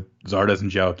flanking him with Zardes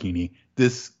and Gioacchini.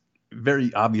 This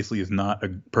very obviously is not a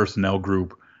personnel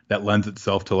group that lends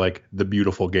itself to like the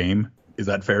beautiful game. Is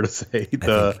that fair to say?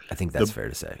 I think that's fair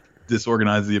to say.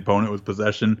 Disorganize the opponent with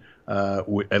possession,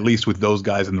 at least with those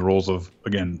guys in the roles of,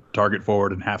 again, target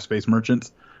forward and half space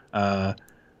merchants. But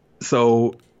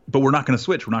we're not going to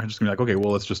switch. We're not just going to be like, okay,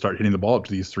 well, let's just start hitting the ball up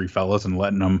to these three fellas and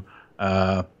letting them,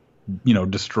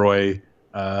 destroy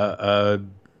a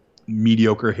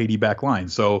mediocre Haiti back line.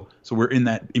 So we're in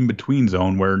that in-between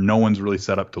zone where no one's really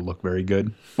set up to look very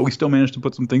good, but we still managed to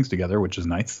put some things together, which is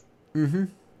nice. Mm-hmm.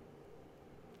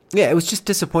 Yeah, it was just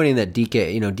disappointing that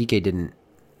DK didn't.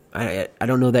 I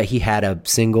don't know that he had a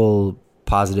single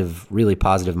really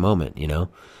positive moment,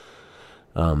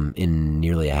 in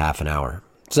nearly a half an hour.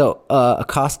 So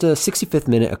Acosta, 65th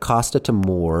minute, Acosta to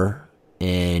Moore,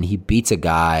 and he beats a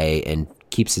guy and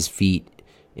keeps his feet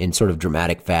in sort of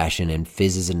dramatic fashion and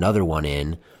fizzes another one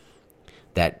in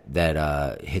that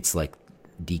hits like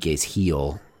DK's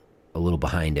heel a little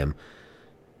behind him,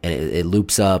 and it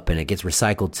loops up and it gets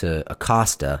recycled to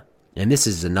Acosta. And this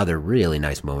is another really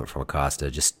nice moment from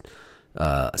Acosta. Just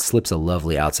slips a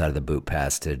lovely outside of the boot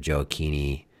pass to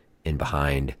Gioacchini in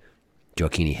behind.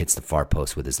 Gioacchini hits the far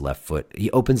post with his left foot.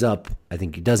 He opens up. I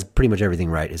think he does pretty much everything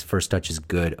right. His first touch is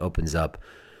good. Opens up,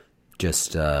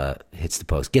 just hits the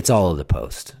post. Gets all of the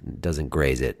post. Doesn't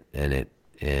graze it. And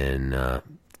I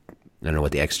don't know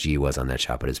what the XG was on that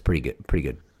shot, but it's pretty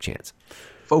good chance.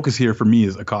 Focus here for me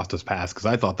is Acosta's pass, because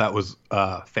I thought that was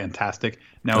fantastic.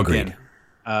 Now, Agreed.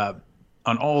 Again,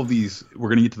 on all of these, we're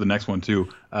going to get to the next one too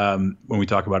when we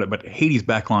talk about it. But Haiti's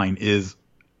backline is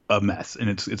a mess, and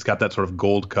it's got that sort of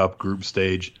Gold Cup group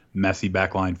stage messy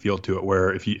backline feel to it.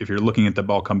 Where if you're looking at the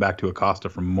ball come back to Acosta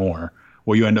from Moore,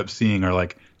 what you end up seeing are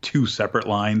like two separate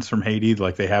lines from Haiti.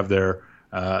 Like they have their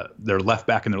left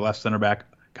back and their left center back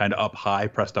kind of up high,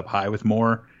 pressed up high with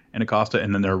Moore and Acosta,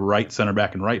 and then their right center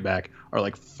back and right back are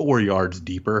like 4 yards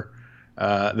deeper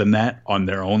than that on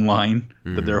their own line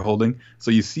that they're holding.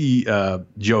 So you see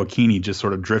Gioacchini just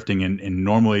sort of drifting, and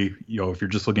normally, if you're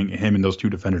just looking at him and those two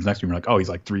defenders next to him, you're like, oh, he's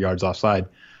like 3 yards offside.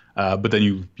 But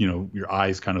then your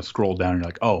eyes kind of scroll down, and you're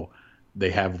like, oh, they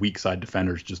have weak side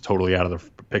defenders just totally out of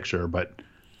the picture, but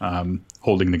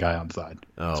holding the guy onside.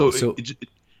 Oh, so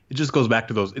it just goes back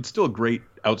to those. It's still a great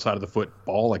outside of the foot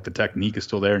ball. Like the technique is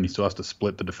still there, and he still has to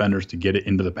split the defenders to get it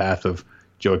into the path of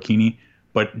Gioacchini.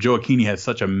 But Gioacchini has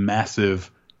such a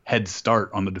massive head start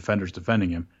on the defenders defending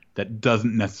him that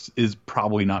is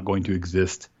probably not going to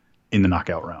exist in the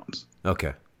knockout rounds.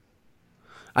 Okay.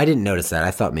 I didn't notice that.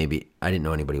 I didn't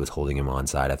know anybody was holding him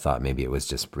onside. I thought maybe it was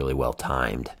just really well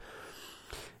timed.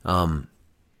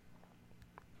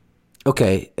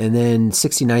 Okay, and then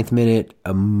 69th minute,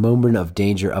 a moment of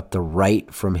danger up the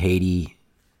right from Haiti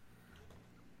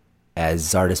as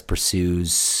Zardes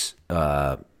pursues.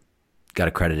 Got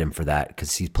to credit him for that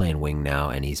because he's playing wing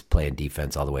now and he's playing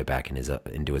defense all the way back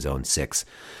into his own six.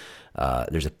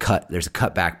 There's a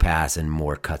cut back pass and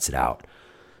Moore cuts it out.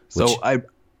 So I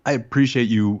appreciate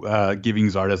you giving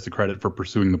Zardes the credit for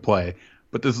pursuing the play,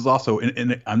 but this is also,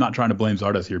 and I'm not trying to blame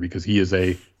Zardes here because he is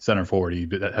a center forward. He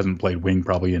hasn't played wing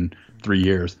probably in 3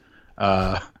 years,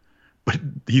 but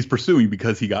he's pursuing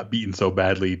because he got beaten so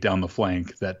badly down the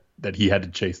flank that he had to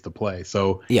chase the play.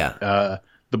 So yeah.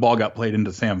 The ball got played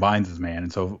into Sam Vines' man,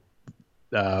 and so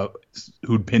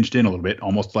who'd pinched in a little bit,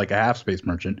 almost like a half-space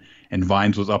merchant, and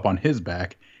Vines was up on his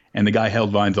back, and the guy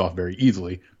held Vines off very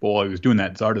easily. But while he was doing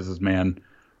that, Zardes' man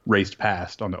raced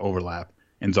past on the overlap,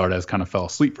 and Zardes kind of fell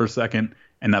asleep for a second,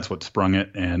 and that's what sprung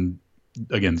it. And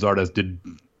again, Zardes did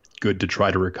good to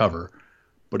try to recover,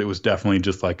 but it was definitely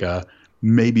just like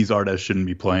maybe Zardes shouldn't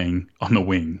be playing on the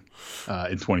wing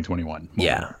in 2021.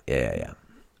 Yeah.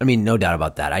 I mean, no doubt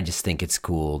about that. I just think it's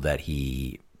cool that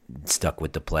he stuck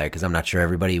with the play because I'm not sure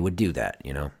everybody would do that,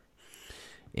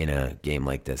 in a game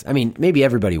like this. I mean, maybe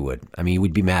everybody would. I mean,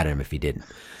 we'd be mad at him if he didn't.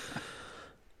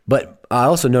 But I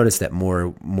also noticed that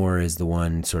Moore is the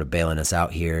one sort of bailing us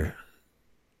out here.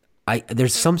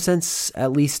 There's some sense,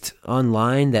 at least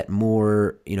online, that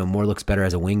Moore looks better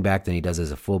as a wingback than he does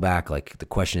as a fullback. Like, the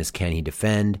question is, can he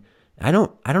defend? I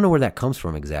don't know where that comes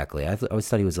from exactly. I always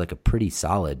thought he was like a pretty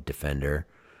solid defender.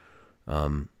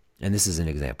 And this is an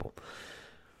example.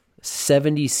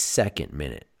 72nd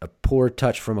minute, a poor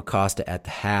touch from Acosta at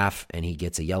the half, and he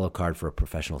gets a yellow card for a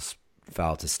professional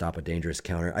foul to stop a dangerous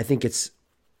counter. I think it's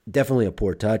definitely a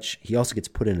poor touch. He also gets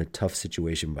put in a tough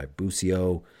situation by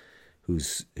Busio,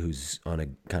 who's on a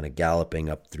kind of galloping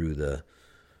up through the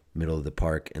middle of the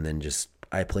park, and then just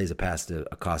plays a pass to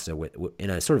Acosta in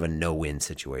a sort of a no-win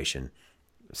situation,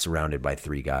 surrounded by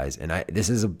three guys. And this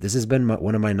has been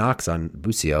one of my knocks on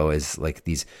Busio is like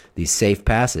these safe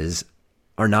passes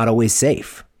are not always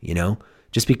safe.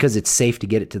 Just because it's safe to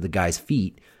get it to the guy's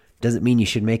feet doesn't mean you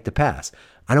should make the pass.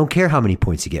 I don't care how many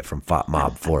points you get from Fop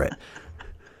Mob for it.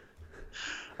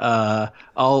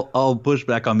 I'll push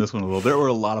back on this one a little. There were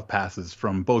a lot of passes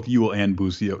from both Yueill and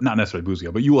Busio, not necessarily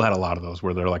Busio, but Yueill had a lot of those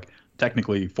where they're like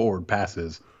technically forward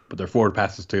passes, but they're forward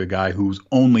passes to a guy whose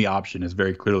only option is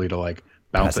very clearly to like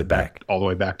bounce it back all the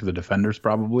way back to the defenders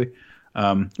probably,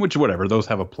 which whatever, those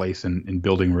have a place in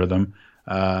building rhythm.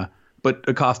 But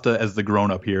Acosta, as the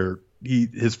grown-up here,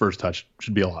 his first touch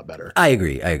should be a lot better. I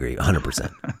agree,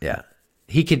 100%. Yeah,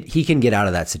 he can get out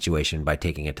of that situation by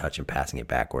taking a touch and passing it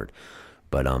backward.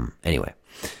 But anyway,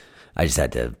 I just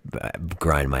had to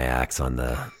grind my axe on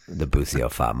the Busio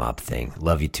Fop Mob thing.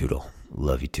 Love you, Toodle,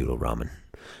 Ramen.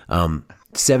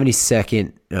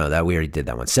 72nd, no, that we already did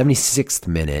that one. 76th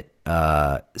minute,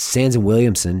 Sands and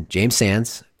Williamson, James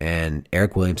Sands and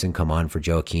Eric Williamson come on for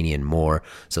Joe Akini and Moore.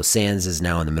 So Sands is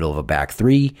now in the middle of a back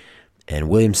three, and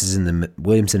Williamson is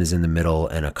in the middle,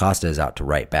 and Acosta is out to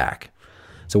right back.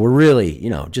 So we're really,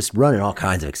 just running all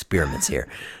kinds of experiments here.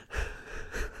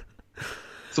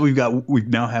 So we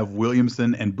now have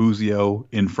Williamson and Busio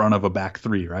in front of a back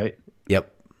three, right?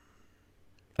 Yep.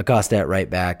 Acosta at right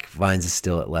back. Vines is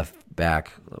still at left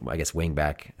back. I guess wing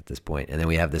back at this point. And then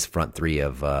we have this front three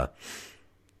of, what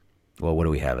do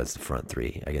we have as the front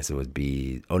three? I guess it would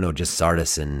be, just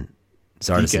Sardis and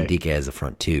DK as the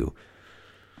front two.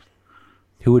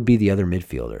 Who would be the other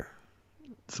midfielder?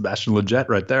 Sebastian Lletget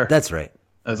right there. That's right.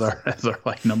 As our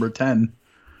like number 10.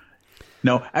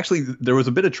 No, actually, there was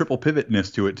a bit of triple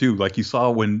pivotness to it too. Like you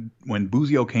saw when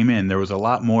Busio came in, there was a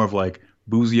lot more of like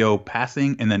Busio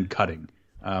passing and then cutting,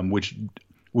 which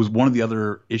was one of the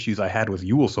other issues I had with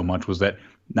Yueill so much was that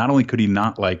not only could he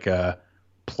not like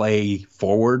play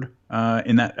forward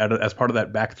in that as part of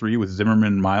that back three with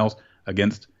Zimmerman and Miles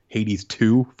against Haiti's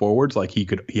two forwards, like he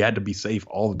had to be safe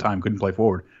all the time, couldn't play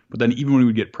forward. But then even when he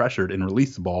would get pressured and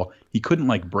release the ball, he couldn't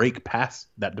like break past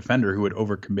that defender who had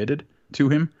overcommitted to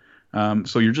him.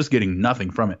 So you're just getting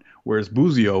nothing from it. Whereas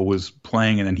Busio was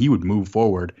playing and then he would move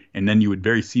forward and then you would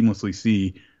very seamlessly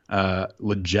see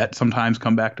Lletget sometimes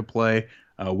come back to play.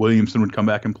 Williamson would come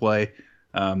back and play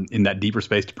in that deeper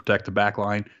space to protect the back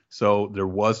line. So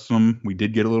we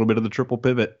did get a little bit of the triple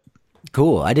pivot.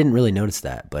 Cool. I didn't really notice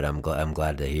that, but I'm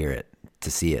glad to hear it,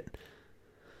 to see it.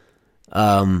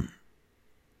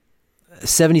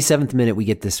 77th minute, we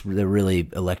get the really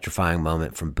electrifying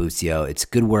moment from Busio. It's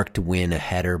good work to win a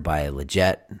header by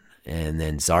Lletget, and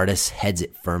then Zardes heads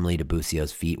it firmly to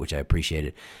Busio's feet, which I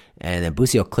appreciated. And then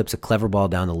Busio clips a clever ball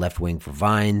down the left wing for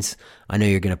Vines. I know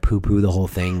you're going to poo-poo the whole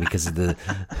thing because of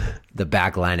the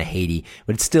back line of Haiti,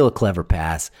 but it's still a clever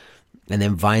pass. And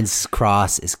then Vines'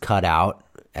 cross is cut out,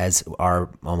 as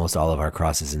are almost all of our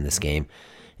crosses in this game,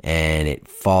 and it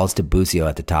falls to Busio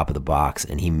at the top of the box,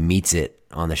 and he meets it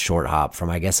on the short hop from,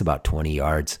 I guess, about 20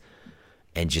 yards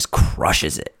and just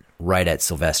crushes it right at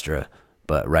Silvestre,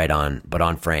 but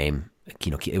on frame.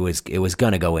 It was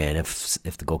going to go in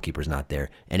if the goalkeeper's not there.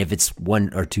 And if it's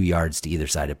 1 or 2 yards to either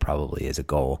side, it probably is a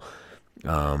goal.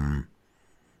 Or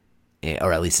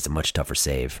at least it's a much tougher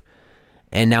save.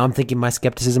 And now I'm thinking my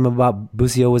skepticism about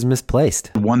Busio was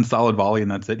misplaced. One solid volley and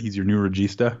that's it. He's your new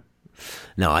Regista.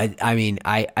 No, I mean,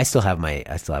 I still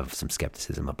have some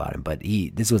skepticism about him, but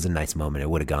this was a nice moment. It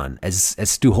would have gone, as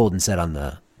Stu Holden said on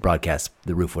the broadcast,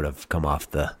 the roof would have come off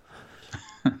the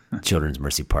Children's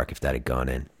Mercy Park if that had gone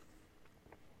in.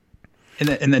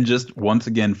 And then just once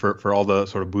again for all the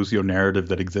sort of Busio narrative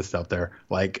that exists out there,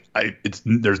 like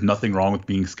there's nothing wrong with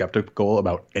being skeptical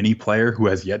about any player who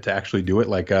has yet to actually do it.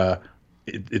 Like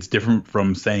it's different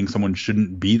from saying someone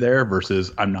shouldn't be there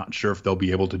versus I'm not sure if they'll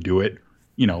be able to do it,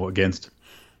 against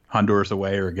Honduras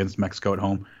away or against Mexico at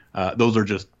home. Those are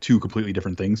just two completely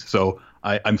different things. So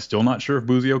I'm still not sure if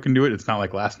Busio can do it. It's not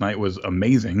like last night was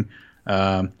amazing.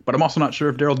 But I'm also not sure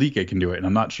if Daryl Dike can do it. And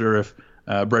I'm not sure if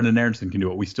Brendan Aronson can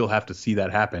do it. We still have to see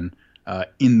that happen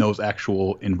in those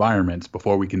actual environments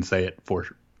before we can say it for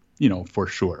for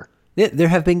sure. There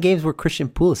have been games where Christian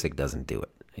Pulisic doesn't do it.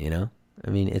 I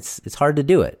mean, it's hard to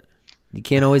do it. You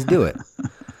can't always do it.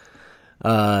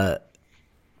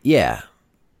 Yeah.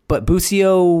 But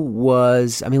Busio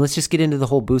was, I mean, let's just get into the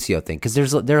whole Busio thing, because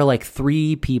there are like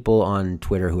 3 people on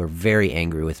Twitter who are very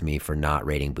angry with me for not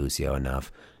rating Busio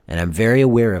enough. And I'm very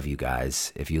aware of you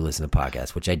guys if you listen to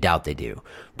podcasts, which I doubt they do.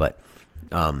 But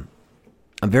I'm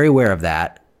very aware of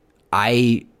that.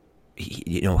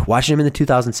 Watching him in the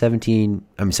 2019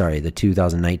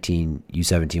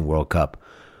 U17 World Cup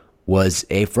was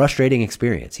a frustrating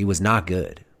experience. He was not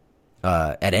good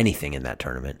at anything in that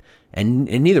tournament, and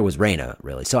neither was Reyna,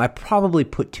 really. So I probably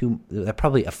that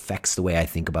probably affects the way I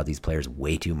think about these players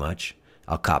way too much.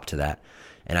 I'll cop to that,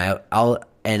 and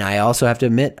I also have to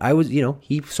admit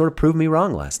he sort of proved me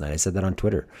wrong last night. I said that on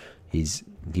Twitter.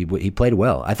 He played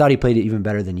well. I thought he played even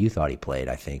better than you thought he played.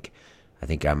 I think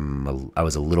I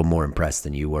was a little more impressed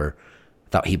than you were. I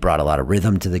thought he brought a lot of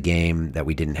rhythm to the game that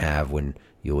we didn't have when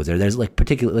Yueill was there. There's like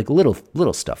particular like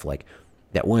little stuff, like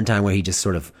that one time where he just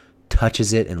sort of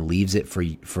touches it and leaves it for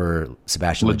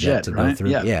Sebastian Lletget to go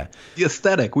through. Yeah. The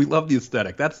aesthetic. We love the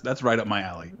aesthetic. That's right up my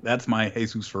alley. That's my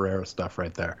Jesus Ferreira stuff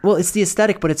right there. Well, it's the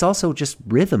aesthetic, but it's also just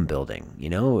rhythm building.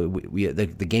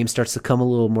 The game starts to come a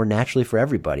little more naturally for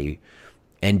everybody,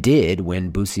 and did when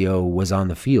Busio was on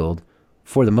the field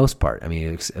for the most part. I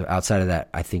mean, outside of that,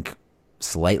 I think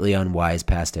slightly unwise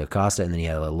pass to Acosta, and then he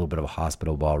had a little bit of a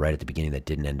hospital ball right at the beginning that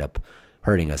didn't end up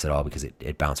hurting us at all because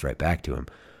it bounced right back to him.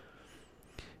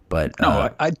 But no,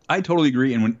 I totally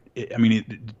agree. And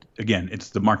again, it's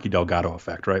the Marky Delgado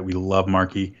effect, right? We love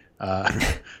Marky.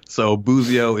 So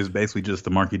Busio is basically just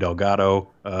the Marky Delgado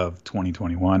of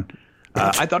 2021.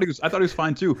 I thought he was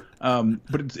fine too.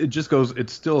 But it just goes.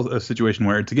 It's still a situation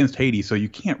where it's against Haiti, so you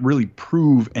can't really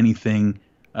prove anything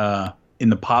in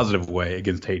the positive way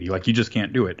against Haiti. Like, you just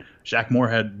can't do it. Shaq Moore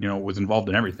was involved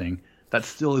in everything. That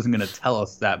still isn't going to tell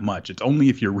us that much. It's only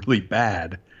if you're really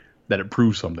bad that it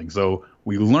proves something. So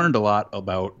we learned a lot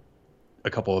about a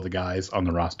couple of the guys on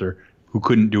the roster who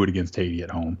couldn't do it against Haiti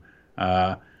at home.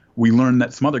 We learned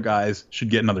that some other guys should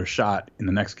get another shot in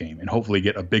the next game and hopefully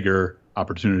get a bigger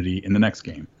opportunity in the next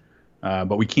game.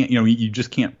 But we can't, you just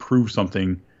can't prove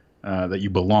something that you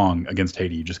belong against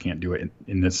Haiti. You just can't do it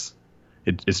in this.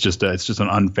 It's just an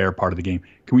unfair part of the game.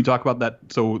 Can we talk about that?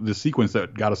 So the sequence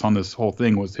that got us on this whole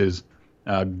thing was his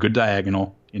good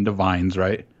diagonal into Vines,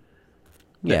 right?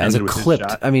 Yeah, as a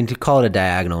clipped. I mean, to call it a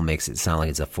diagonal makes it sound like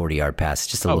it's a 40-yard pass.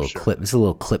 It's just a little clip. It's a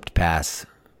little clipped pass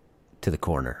to the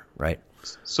corner, right?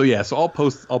 So yeah, I'll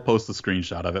post the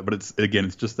screenshot of it, but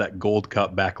it's just that Gold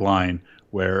Cup back line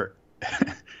where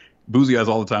Busio has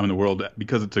all the time in the world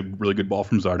because it's a really good ball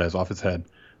from Zardes off his head.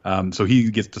 So he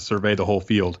gets to survey the whole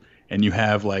field, and you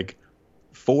have like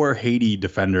 4 Haiti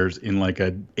defenders in like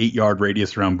a 8-yard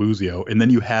radius around Busio, and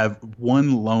then you have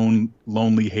one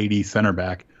lonely Haiti center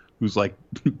back who's like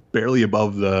barely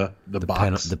above the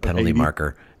box, the penalty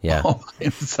marker, all by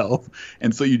himself.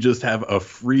 And so you just have a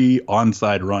free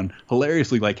onside run.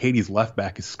 Hilariously, like, Haiti's left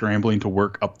back is scrambling to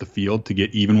work up the field to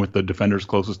get even with the defenders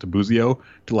closest to Busio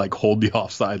to like hold the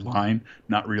offside line,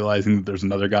 not realizing that there's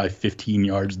another guy 15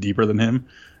 yards deeper than him.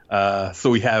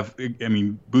 So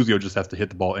Busio just has to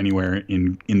hit the ball anywhere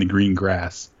in the green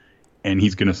grass, and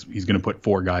he's gonna put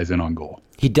 4 guys in on goal.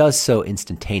 He does so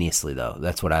instantaneously, though.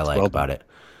 That's what I like about it.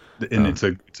 And it's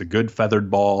a good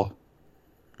feathered ball.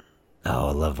 Oh,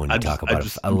 I love when you talk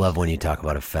about I love when you talk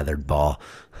about a feathered ball.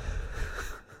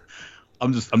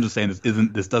 I'm just saying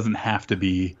this doesn't have to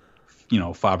be,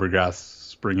 Fabregas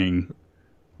springing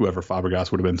whoever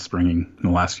Fabregas would have been springing in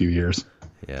the last few years.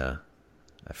 Yeah.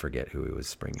 I forget who he was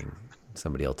springing.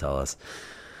 Somebody will tell us.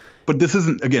 But this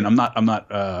isn't, again, I'm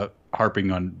not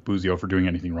harping on Busio for doing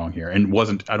anything wrong here, and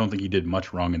I don't think he did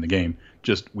much wrong in the game.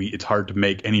 Just it's hard to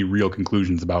make any real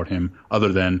conclusions about him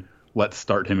other than let's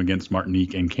start him against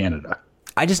Martinique and Canada.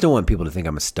 I just don't want people to think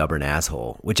I'm a stubborn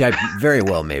asshole, which I very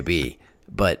well may be,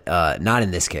 but not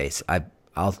in this case.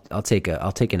 I'll take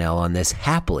an L on this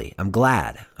happily. I'm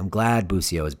glad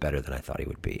Busio is better than I thought he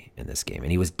would be in this game,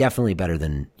 and he was definitely better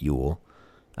than Yueill.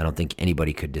 I don't think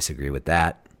anybody could disagree with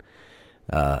that.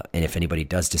 And if anybody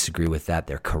does disagree with that,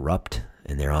 they're corrupt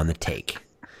and they're on the take.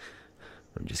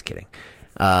 I'm just kidding.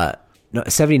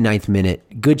 79th minute,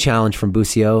 good challenge from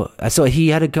Busio. So he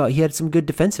had some good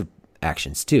defensive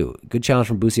actions too. Good challenge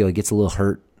from Busio. He gets a little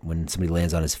hurt when somebody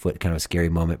lands on his foot. Kind of a scary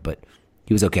moment, but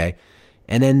he was okay.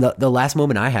 And then the last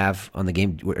moment I have on the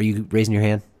game. Are you raising your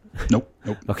hand? Nope.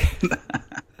 Okay.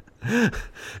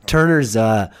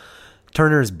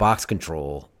 Turner's box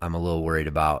control, I'm a little worried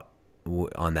about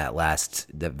on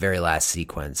the very last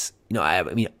sequence. I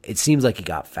mean, it seems like he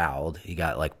got fouled. He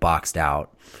got like boxed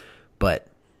out. but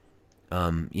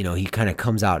he kind of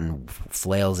comes out and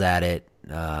flails at it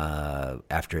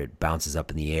after it bounces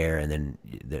up in the air, and then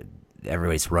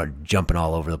everybody's jumping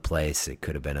all over the place. It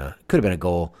could have been a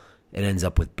goal. It ends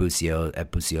up with Busio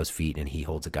at Busio's feet, and he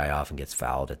holds a guy off and gets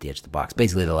fouled at the edge of the box.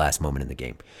 Basically, the last moment in the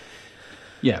game.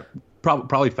 Yeah,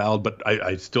 probably fouled, but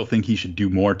I still think he should do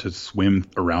more to swim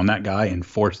around that guy and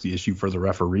force the issue for the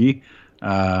referee,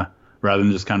 rather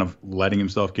than just kind of letting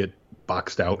himself get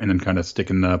boxed out and then kind of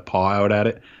sticking the paw out at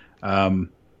it.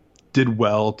 Did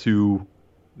well to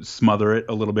smother it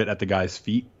a little bit at the guy's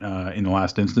feet in the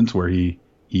last instance, where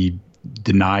he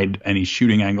denied any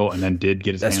shooting angle and then did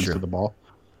get his hands to the ball.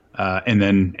 And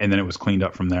then it was cleaned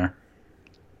up from there.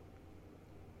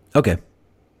 Okay.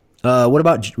 What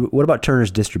about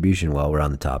Turner's distribution while we're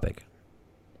on the topic?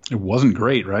 It wasn't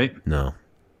great, right? No.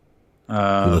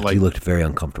 He looked very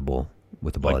uncomfortable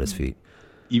with the ball at his feet.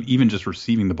 Even just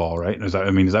receiving the ball, right? Is that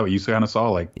what you kind of saw?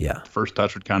 Like, yeah, first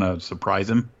touch would kind of surprise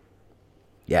him.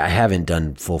 Yeah, I haven't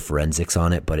done full forensics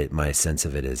on it, but my sense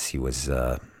of it is he was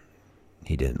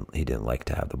he didn't like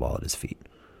to have the ball at his feet.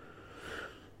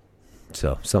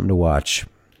 So something to watch.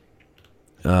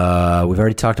 We've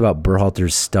already talked about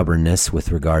Berhalter's stubbornness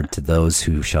with regard to those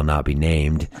who shall not be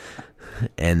named.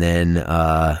 And then...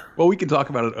 well, we can talk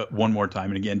about it one more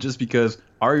time. And again, just because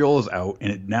Ariola's out,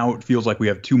 and now it feels like we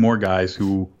have two more guys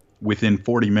who, within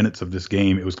 40 minutes of this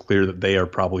game, it was clear that they are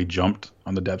probably jumped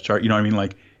on the depth chart. You know what I mean?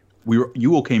 Like,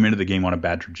 Yueill came into the game on a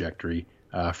bad trajectory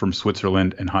from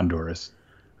Switzerland and Honduras.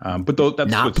 But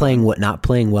that's not playing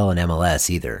well in MLS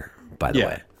either, by the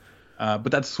way.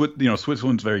 But that's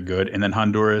Switzerland's very good, and then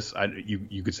Honduras.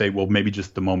 You could say, well, maybe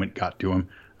just the moment got to him.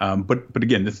 But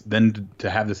again, to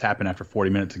have this happen after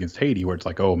 40 minutes against Haiti, where it's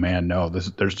like, oh man, no,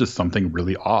 there's just something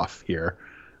really off here,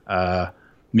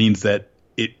 means that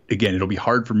it'll be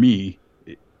hard for me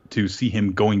to see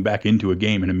him going back into a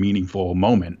game in a meaningful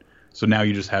moment. So now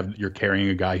you're carrying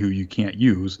a guy who you can't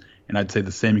use, and I'd say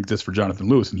the same exists for Jonathan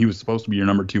Lewis, and he was supposed to be your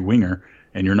number 2 winger,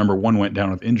 and your number 1 went down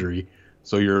with injury,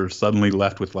 so you're suddenly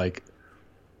left with like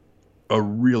a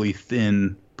really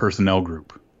thin personnel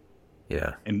group.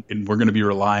 Yeah. And we're going to be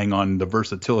relying on the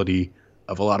versatility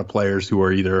of a lot of players who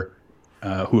are either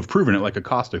who have proven it, like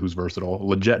Acosta, who's versatile.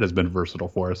 Leggett has been versatile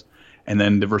for us. And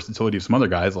then the versatility of some other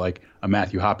guys like a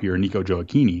Matthew Hoppe or Nico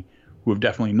Gioacchini, who have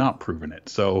definitely not proven it.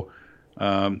 So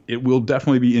it will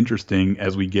definitely be interesting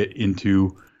as we get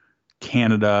into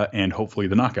Canada and hopefully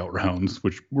the knockout rounds,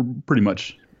 which we're pretty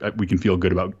much we can feel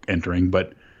good about entering.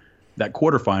 But that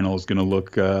quarterfinal is going to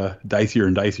look dicier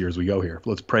and dicier as we go here.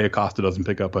 Let's pray Acosta doesn't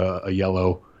pick up a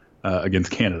yellow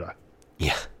against Canada.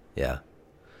 Yeah.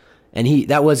 And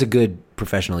that was a good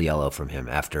professional yellow from him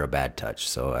after a bad touch.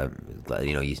 So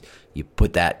you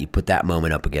put that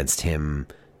moment up against him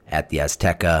at the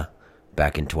Azteca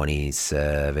back in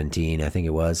 2017, I think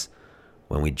it was,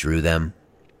 when we drew them.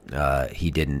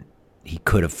 He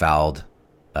could have fouled.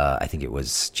 I think it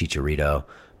was Chicharito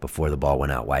before the ball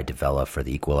went out wide to Vela for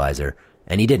the equalizer,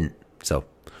 and he didn't. So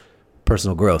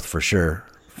personal growth for sure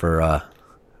for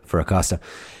Acosta.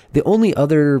 The only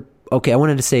other I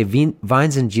wanted to say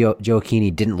Vines and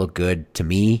Gioacchini didn't look good to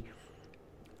me,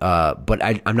 but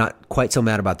I'm not quite so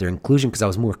mad about their inclusion because I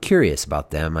was more curious about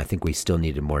them. I think we still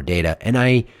needed more data, and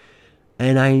I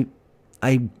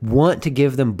want to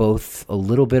give them both a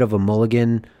little bit of a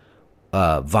mulligan.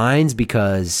 Vines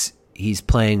because he's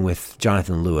playing with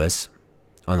Jonathan Lewis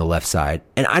on the left side.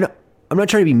 And I'm not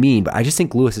trying to be mean, but I just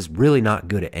think Lewis is really not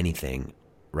good at anything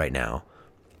right now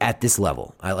at this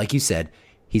level. Like you said,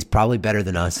 he's probably better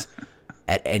than us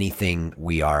at anything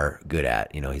we are good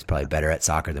at. He's probably better at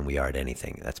soccer than we are at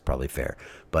anything. That's probably fair.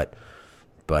 But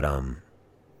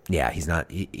yeah, he's not.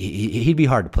 He'd be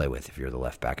hard to play with if you're the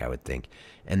left back, I would think.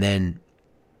 And then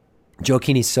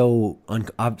Gioacchini's so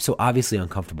obviously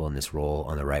uncomfortable in this role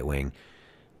on the right wing.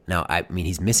 Now, I mean,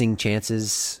 he's missing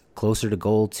chances closer to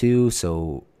goal too,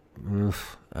 so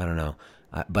I don't know.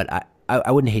 But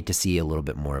I wouldn't hate to see a little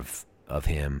bit more of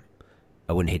him.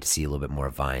 I wouldn't hate to see a little bit more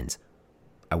of Vines.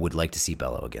 I would like to see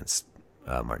Bello against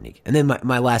Martinique. And then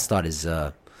my last thought is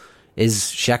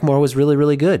Shaq Moore was really,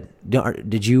 really good.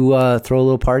 Did you throw a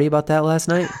little party about that last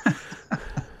night?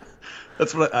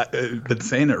 That's what I've been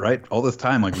saying it right all this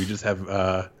time. Like we just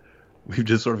have, we've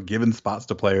just sort of given spots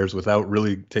to players without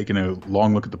really taking a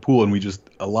long look at the pool. And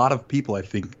a lot of people I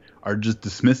think are just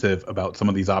dismissive about some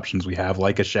of these options we have,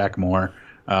 like a Shaq Moore,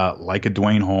 like a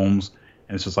Dwayne Holmes.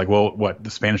 And it's just like, well, what, the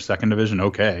Spanish second division?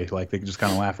 Okay. Like they can just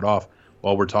kind of laugh it off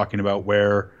while we're talking about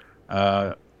where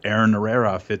Aaron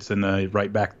Herrera fits in the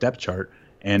right back depth chart.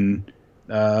 And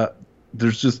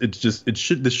this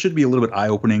should be a little bit eye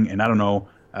opening. And I don't know,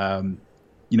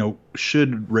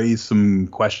 should raise some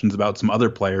questions about some other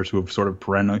players who have sort of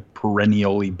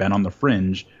perennially been on the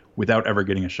fringe without ever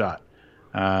getting a shot.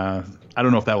 I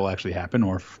don't know if that will actually happen,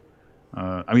 or if,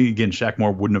 again, Shaq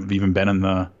Moore wouldn't have even been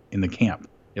in the camp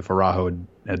if Araujo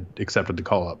had accepted the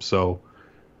call up. So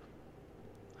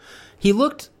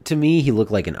to me, he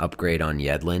looked like an upgrade on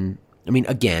Yedlin. I mean,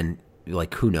 again,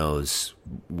 like, who knows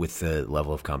with the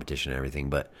level of competition and everything,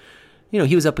 but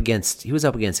he was up against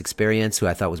Experience, who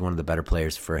I thought was one of the better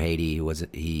players for Haiti.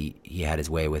 He had his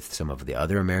way with some of the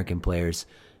other American players,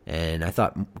 and I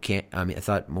thought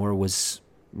Moore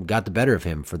got the better of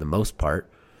him for the most part.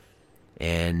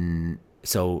 And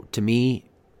so, to me,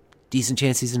 decent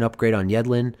chance he's an upgrade on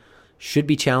Yedlin. Should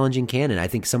be challenging Cannon. I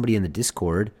think somebody in the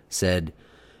Discord said,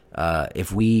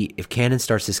 if Cannon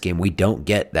starts this game, we don't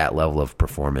get that level of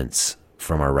performance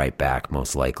from our right back,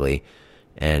 most likely,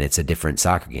 and it's a different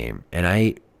soccer game. And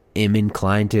I am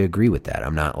inclined to agree with that.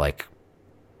 I'm not like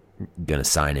gonna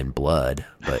sign in blood,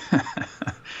 but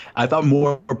I thought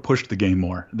Moore pushed the game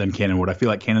more than Cannon would. I feel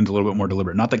like Cannon's a little bit more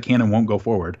deliberate. Not that Cannon won't go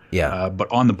forward,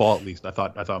 but on the ball at least, I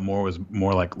thought Moore was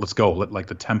more like, let's go, like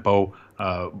the tempo.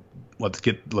 Let's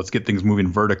get things moving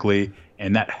vertically,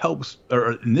 and that helps.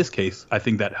 Or in this case, I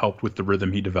think that helped with the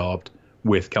rhythm he developed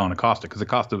with Kellen Acosta, because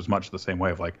Acosta was much the same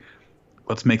way of like,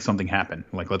 let's make something happen.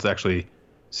 Like, let's actually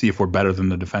see if we're better than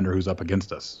the defender who's up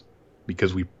against us,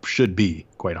 because we should be,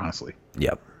 quite honestly.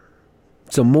 Yep.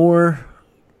 So Moore,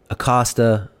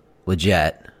 Acosta,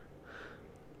 Leggett,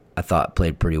 I thought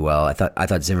played pretty well. I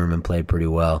thought Zimmerman played pretty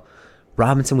well.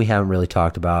 Robinson, we haven't really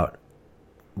talked about.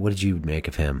 What did you make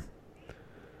of him?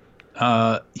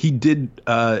 He did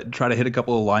try to hit a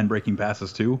couple of line-breaking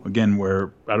passes too. Again,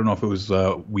 where I don't know if it was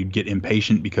we'd get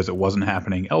impatient because it wasn't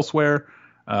happening elsewhere,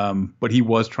 but he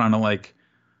was trying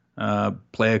to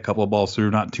play a couple of balls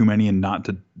through, not too many and not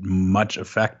to much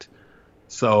effect.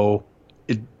 So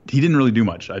he didn't really do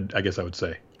much, I guess I would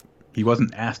say. He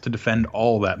wasn't asked to defend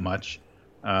all that much,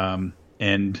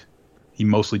 and he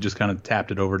mostly just kind of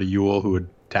tapped it over to Yueill, who would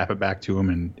tap it back to him,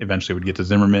 and eventually would get to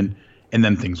Zimmerman, and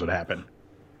then things would happen.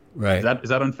 Right. Is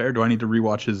that unfair? Do I need to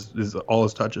rewatch all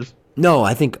his touches? No,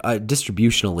 I think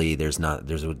distributionally there's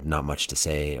not much to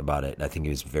say about it. I think he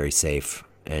was very safe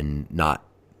and not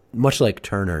much like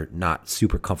Turner, not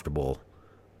super comfortable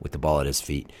with the ball at his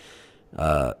feet.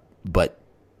 But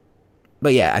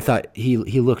yeah, I thought he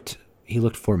looked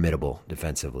formidable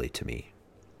defensively to me,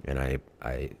 and I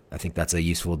think that's a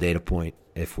useful data point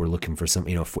if we're looking for some,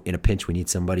 if in a pinch we need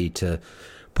somebody to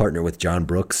partner with John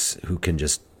Brooks, who can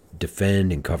just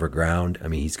defend and cover ground. I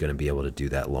mean, he's going to be able to do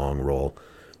that long role,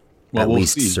 at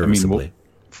least see. serviceably.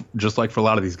 Just like for a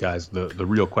lot of these guys, the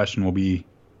real question will be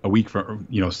a week from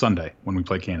Sunday when we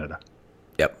play Canada.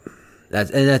 Yep,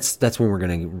 that's when we're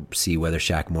going to see whether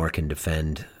Shaq Moore can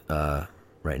defend.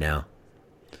 Right now,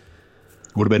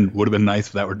 would have been nice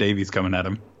if that were Davies coming at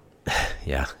him.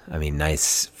 Yeah, I mean,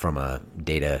 nice from a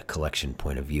data collection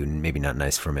point of view, maybe not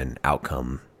nice from an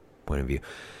outcome point of view.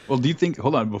 Well, do you think?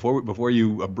 Hold on, before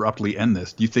you abruptly end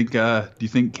this, do you think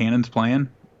Cannon's playing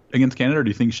against Canada, or do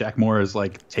you think Shaq Moore is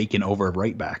like taking over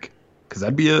right back? Because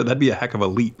that'd be a heck of a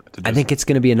leap. I think it's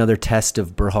going to be another test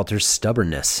of Berhalter's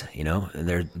stubbornness.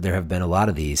 And there have been a lot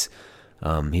of these.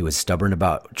 He was stubborn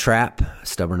about Trapp,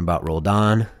 stubborn about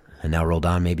Roldan, and now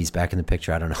Roldan maybe he's back in the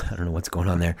picture. I don't know what's going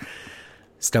on there.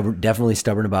 Definitely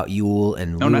stubborn about Yueill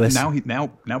and Lewis. Now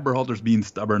Berhalter's being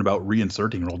stubborn about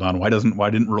reinserting Roldan. Why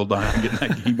didn't Roldan get in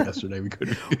that game yesterday?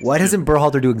 Why doesn't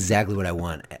Berhalter do exactly what I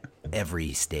want at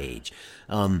every stage?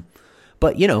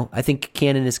 But I think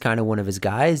Cannon is kind of one of his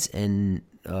guys, and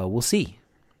we'll see.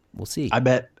 I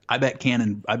bet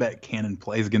Cannon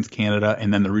plays against Canada,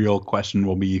 and then the real question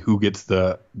will be who gets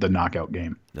the knockout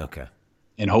game. Okay.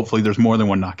 And hopefully there's more than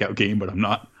one knockout game, but I'm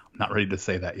not ready to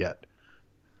say that yet.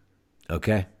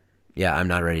 Okay. Yeah, I'm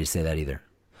not ready to say that either.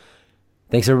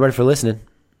 Thanks everybody for listening.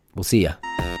 We'll see ya.